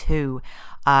Street 2,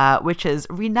 which is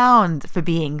renowned for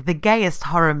being the gayest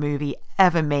horror movie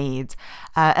ever made,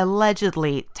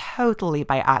 allegedly totally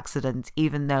by accident,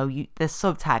 even though the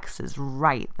subtext is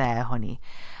right there, honey.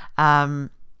 And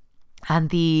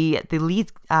the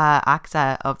lead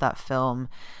actor of that film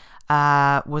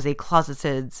was a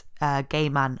closeted gay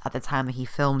man at the time that he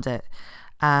filmed it.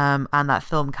 And that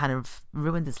film kind of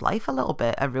ruined his life a little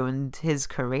bit. It ruined his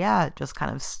career, just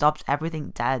kind of stopped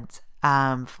everything dead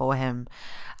for him.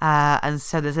 And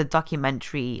so there's a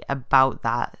documentary about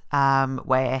that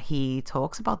where he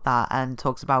talks about that and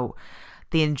talks about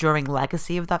the enduring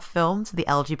legacy of that film to the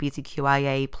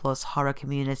LGBTQIA plus horror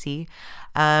community,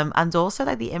 and also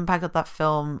like the impact of that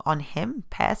film on him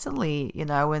personally, you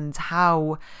know, and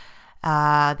how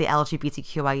the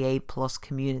LGBTQIA plus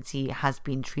community has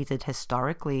been treated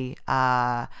historically,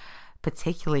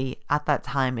 particularly at that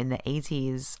time in the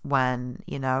 80s when,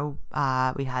 you know,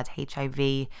 we had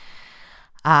HIV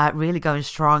really going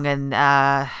strong, and,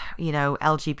 you know,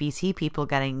 LGBT people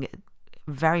getting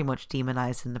very much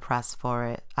demonized in the press for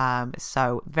it.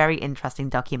 So very interesting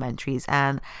documentaries,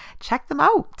 and check them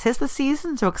out. 'Tis the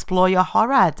season to explore your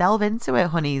horror. Delve into it,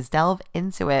 honeys. Delve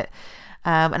into it.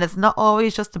 And it's not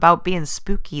always just about being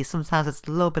spooky. Sometimes it's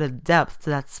a little bit of depth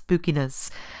to that spookiness.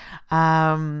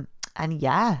 And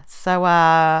yeah, so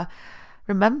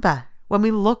remember, when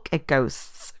we look at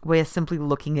ghosts, we're simply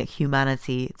looking at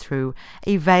humanity through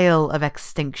a veil of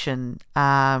extinction.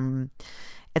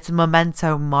 It's a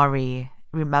memento mori.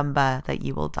 Remember that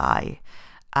you will die.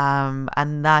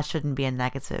 And that shouldn't be a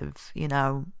negative, you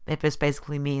know. It just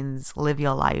basically means live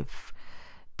your life,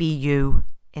 be you,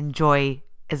 enjoy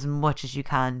as much as you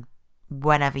can,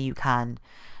 whenever you can.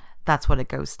 That's what a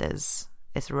ghost is.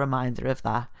 It's a reminder of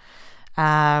that.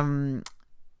 And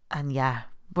yeah,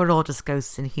 we're all just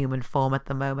ghosts in human form at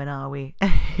the moment, are we?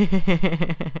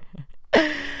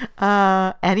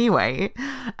 Anyway,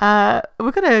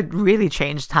 we're gonna really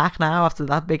change tack now after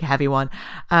that big heavy one.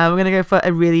 We're gonna go for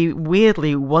a really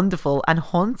weirdly wonderful and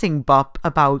haunting bop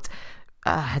about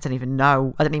I don't even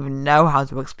know how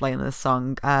to explain this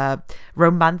song.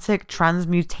 Romantic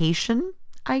transmutation,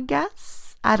 I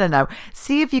guess. I don't know.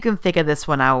 See if you can figure this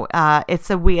one out. It's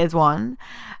a weird one,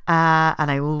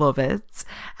 and I love it.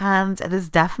 And there's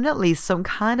definitely some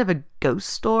kind of a ghost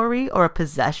story or a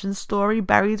possession story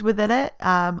buried within it.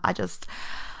 I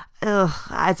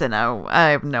don't know. I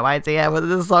have no idea what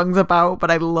this song's about,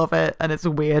 but I love it, and it's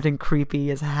weird and creepy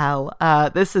as hell.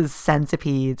 This is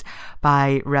Centipede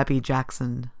by Rebby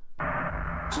Jackson.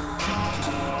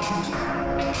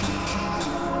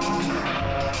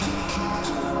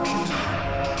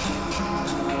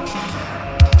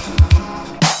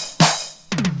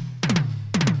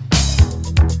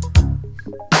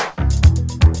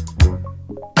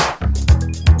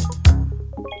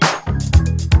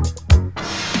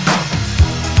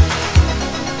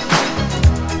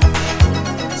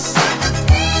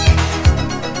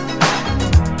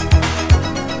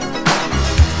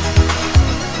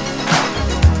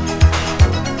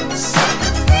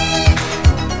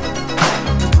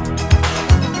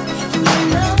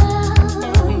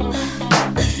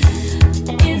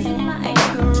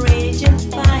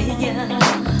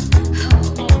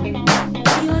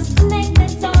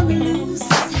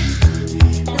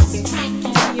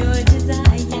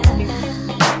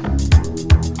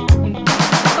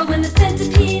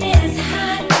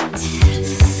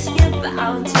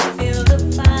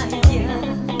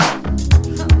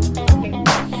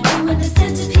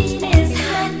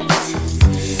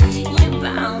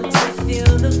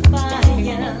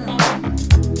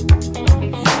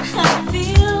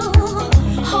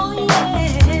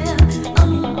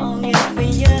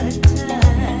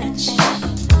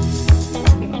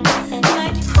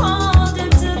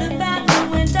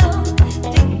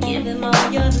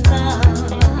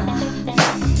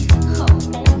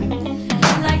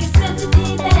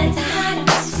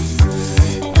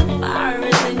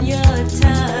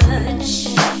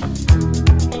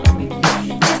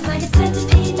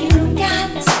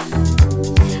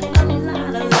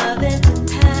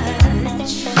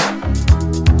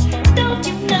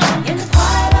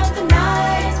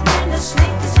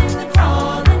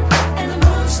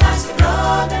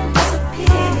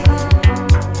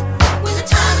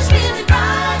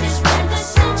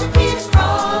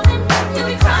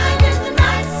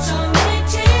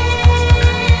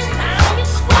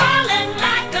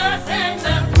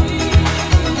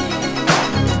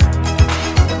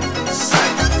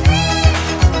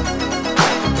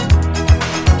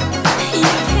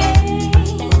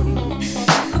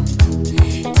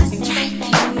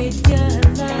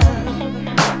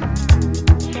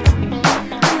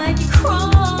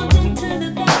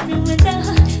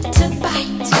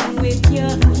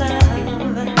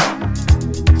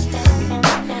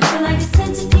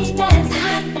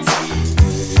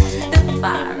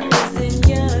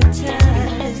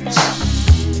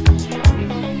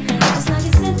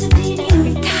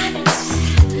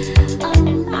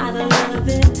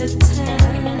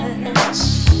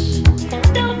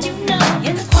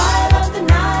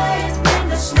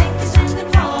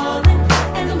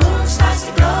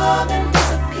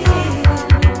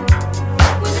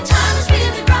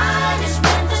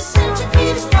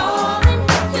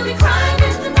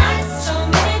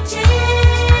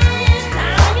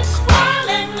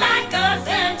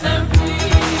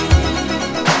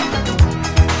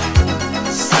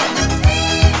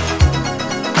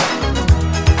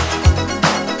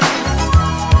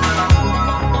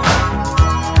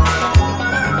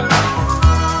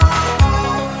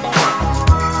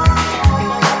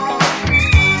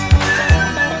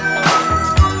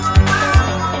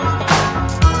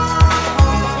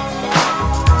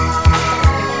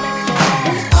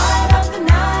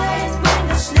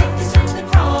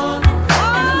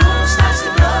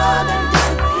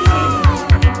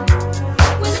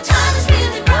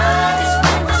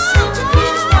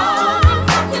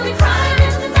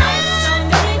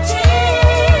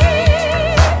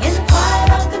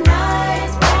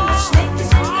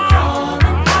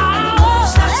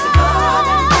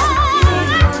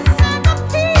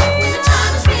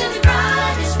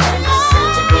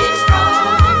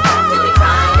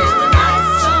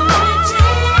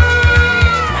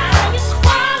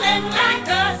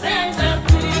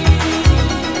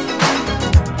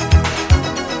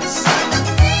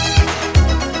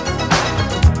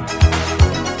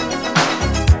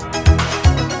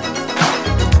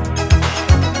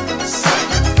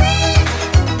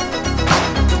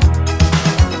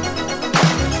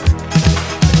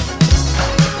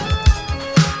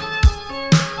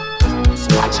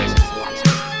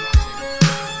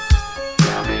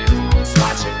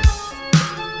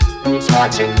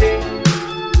 watching me.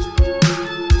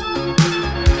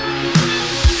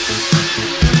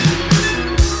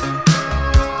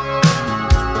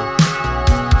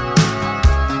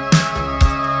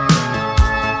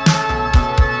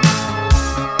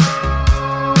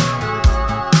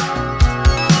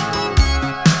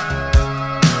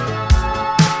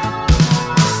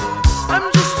 I'm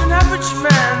just an average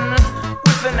man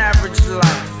with an average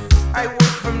life. I work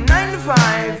from 9 to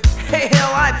 5. Hey,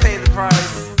 hell, I pay the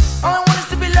price. All I want is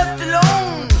to be left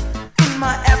alone in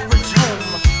my average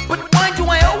home. But why do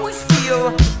I always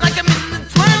feel like I'm in the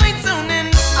twilight zone?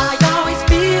 And I always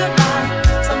feel like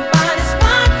somebody's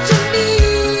watching me,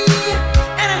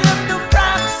 and I have no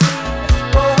privacy.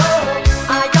 Oh,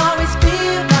 I always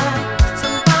feel like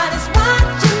somebody's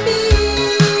watching me.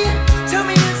 Tell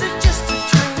me, is it just a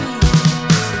dream?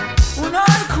 When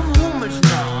I come home at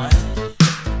night,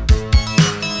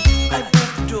 I break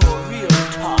the door real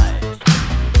tight.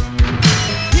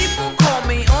 People call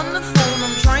me on the phone,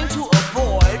 I'm trying to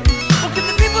avoid. Well, can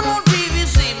the people on TV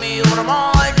see me, or am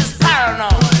I just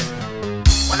paranoid?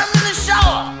 When I'm in the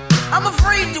shower, I'm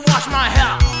afraid to wash my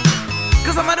hair,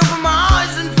 'cause I might open my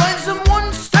eyes and find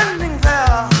someone standing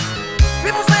there.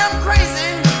 People say I'm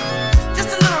crazy, just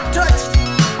a little touched,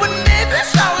 but maybe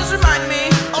showers remind me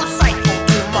of psycho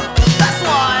too much. That's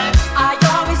why I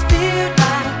always feel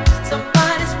like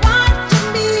somebody's watching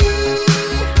me,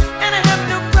 and I have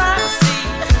no privacy.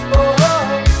 Oh,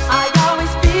 I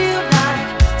always feel like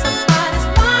somebody's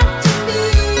watching me.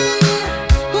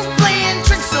 Who's playing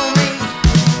tricks on me?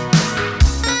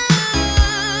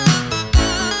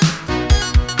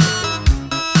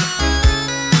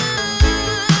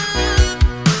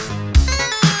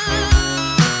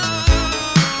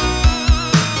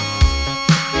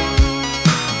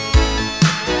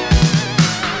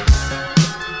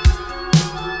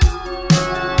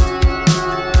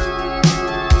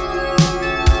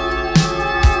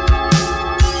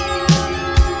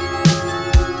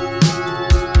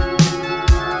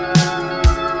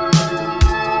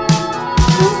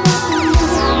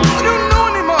 I don't know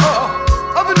anymore.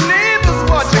 Are the neighbors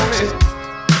watching me?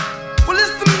 Well,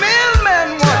 it's the mailman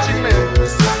watching me.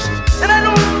 And I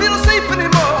don't feel safe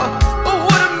anymore. Oh,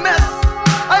 what a mess.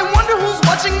 I wonder who's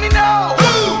watching me now.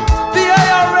 The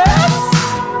IRS?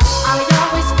 I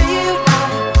always feel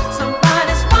like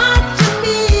somebody's watching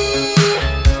me,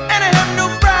 and I have no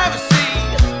privacy.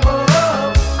 Oh,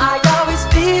 I always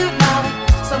feel like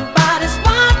somebody's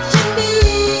watching me.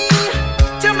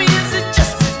 Tell me, is it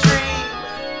just a dream?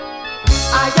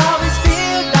 I always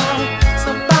feel like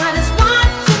somebody's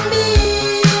watching me,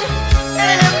 and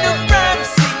I have no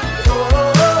privacy. Oh,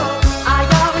 I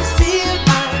always feel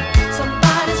like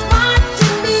somebody's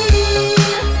watching me.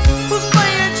 Who's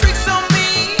playing tricks on me?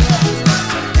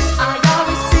 I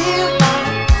always feel like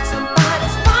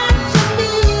somebody's watching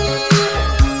me.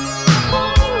 Oh,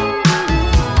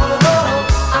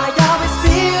 I always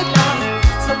feel like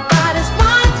somebody's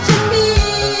watching me.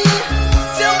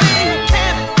 Tell me, who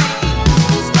can it be?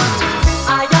 Who's watching me? I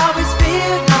always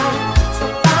feel like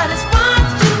somebody's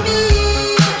watching me.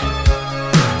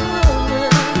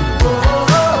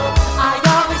 Oh, I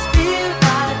always feel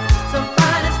like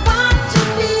somebody's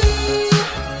watching me.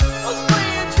 Who's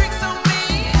playing tricks on me?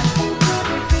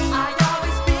 I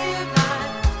always feel like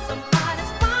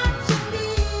somebody's watching me.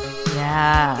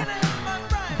 Yeah.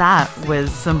 That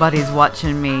was Somebody's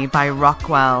Watching Me by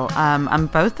Rockwell.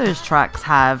 And both those tracks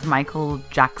have Michael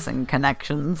Jackson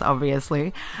connections,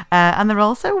 obviously. And they're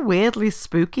also weirdly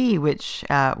spooky, which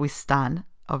we stan,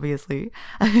 obviously.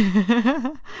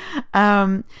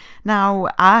 Now,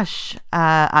 Ash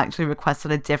actually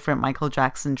requested a different Michael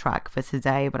Jackson track for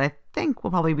today, but I think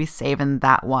we'll probably be saving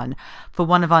that one for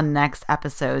one of our next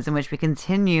episodes, in which we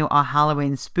continue our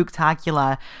Halloween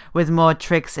spooktacular with more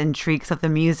tricks and treats of the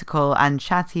musical and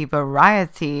chatty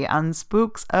variety, and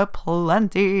spooks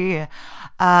aplenty.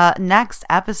 Next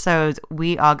episode,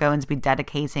 we are going to be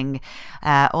dedicating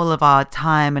all of our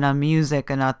time and our music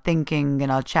and our thinking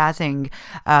and our chatting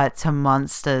to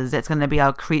monsters. It's going to be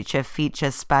our creature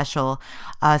feature special.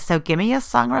 So give me a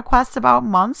song request about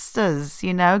monsters,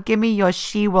 you know, give me your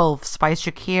She-Wolf by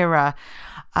Shakira,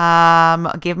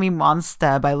 give me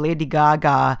Monster by Lady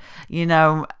Gaga, you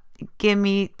know, give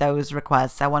me those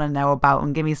requests. I want to know about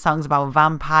them. Give me songs about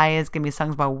vampires, give me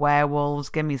songs about werewolves,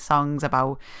 give me songs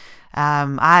about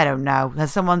I don't know,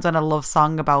 has someone done a love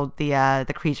song about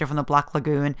the creature from the Black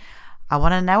Lagoon? I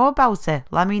want to know about it.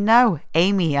 Let me know.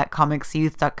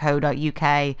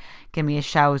 amy@comicsyouth.co.uk. Give me a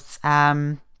shout.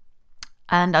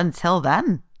 And until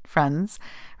then, friends,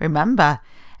 remember,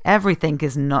 everything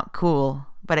is not cool,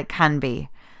 but it can be.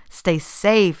 Stay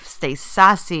safe, stay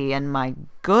sassy, and my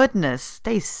goodness,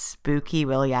 stay spooky,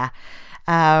 will ya?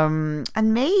 And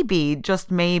maybe,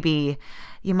 just maybe,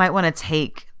 you might want to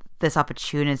take this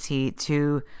opportunity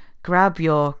to grab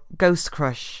your ghost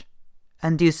crush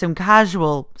and do some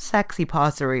casual, sexy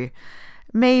posery.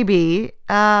 Maybe,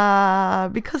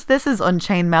 because this is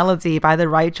Unchained Melody by the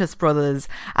Righteous Brothers,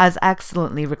 as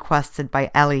excellently requested by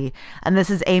Ellie. And this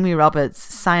is Amy Roberts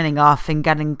signing off and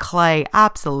getting clay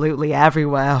absolutely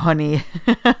everywhere, honey.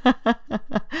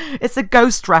 It's a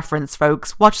ghost reference,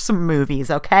 folks. Watch some movies,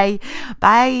 okay?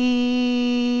 Bye!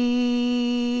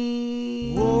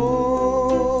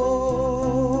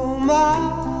 Oh, my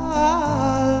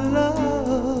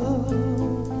love,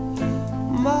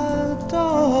 my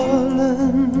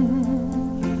darling,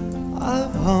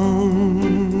 I've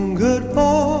hungered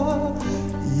for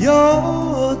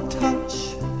your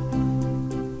touch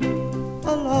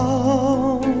a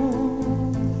long,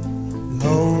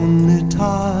 lonely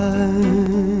time.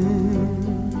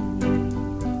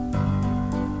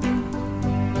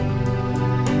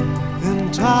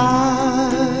 And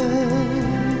time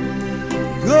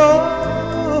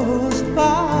goes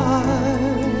by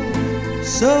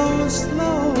so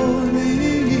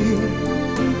slowly,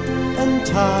 and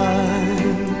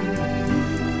time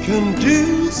can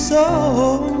do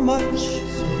so much.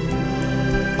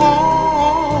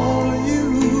 All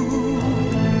you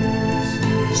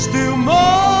still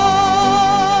more.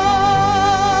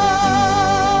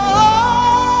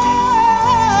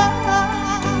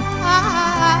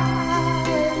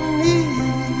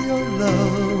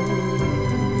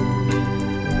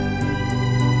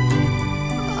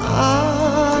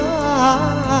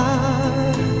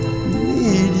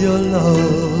 Your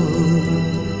love,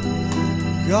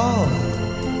 God,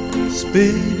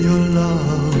 speed your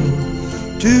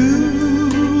love to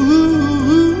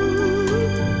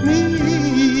me.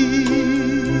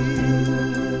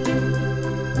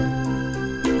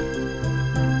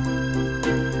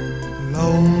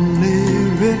 Lonely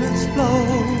rivers flow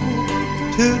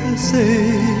to the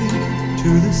sea, to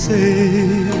the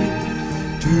sea,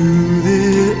 to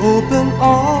the open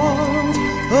arms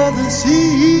of the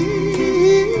sea.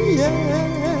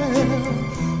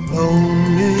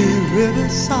 Lonely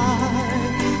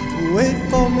riverside, wait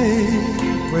for me,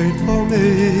 wait for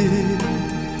me.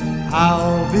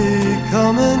 I'll be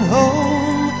coming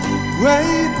home,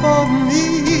 wait for me.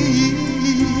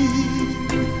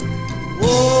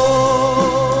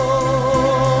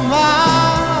 Oh, my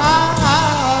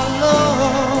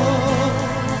love,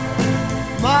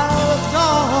 my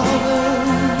darling,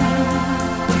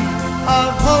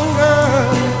 I've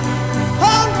hungered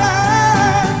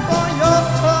for your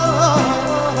touch.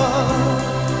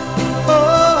 Oh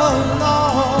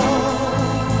Lord,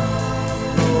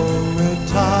 lonely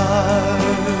time.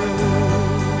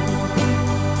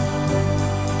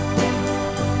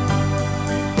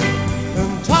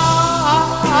 And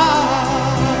time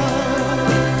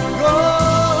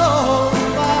goes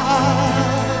by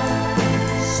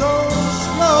so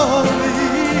slowly,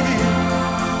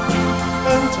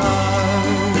 and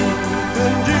time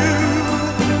can do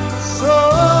so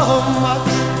much.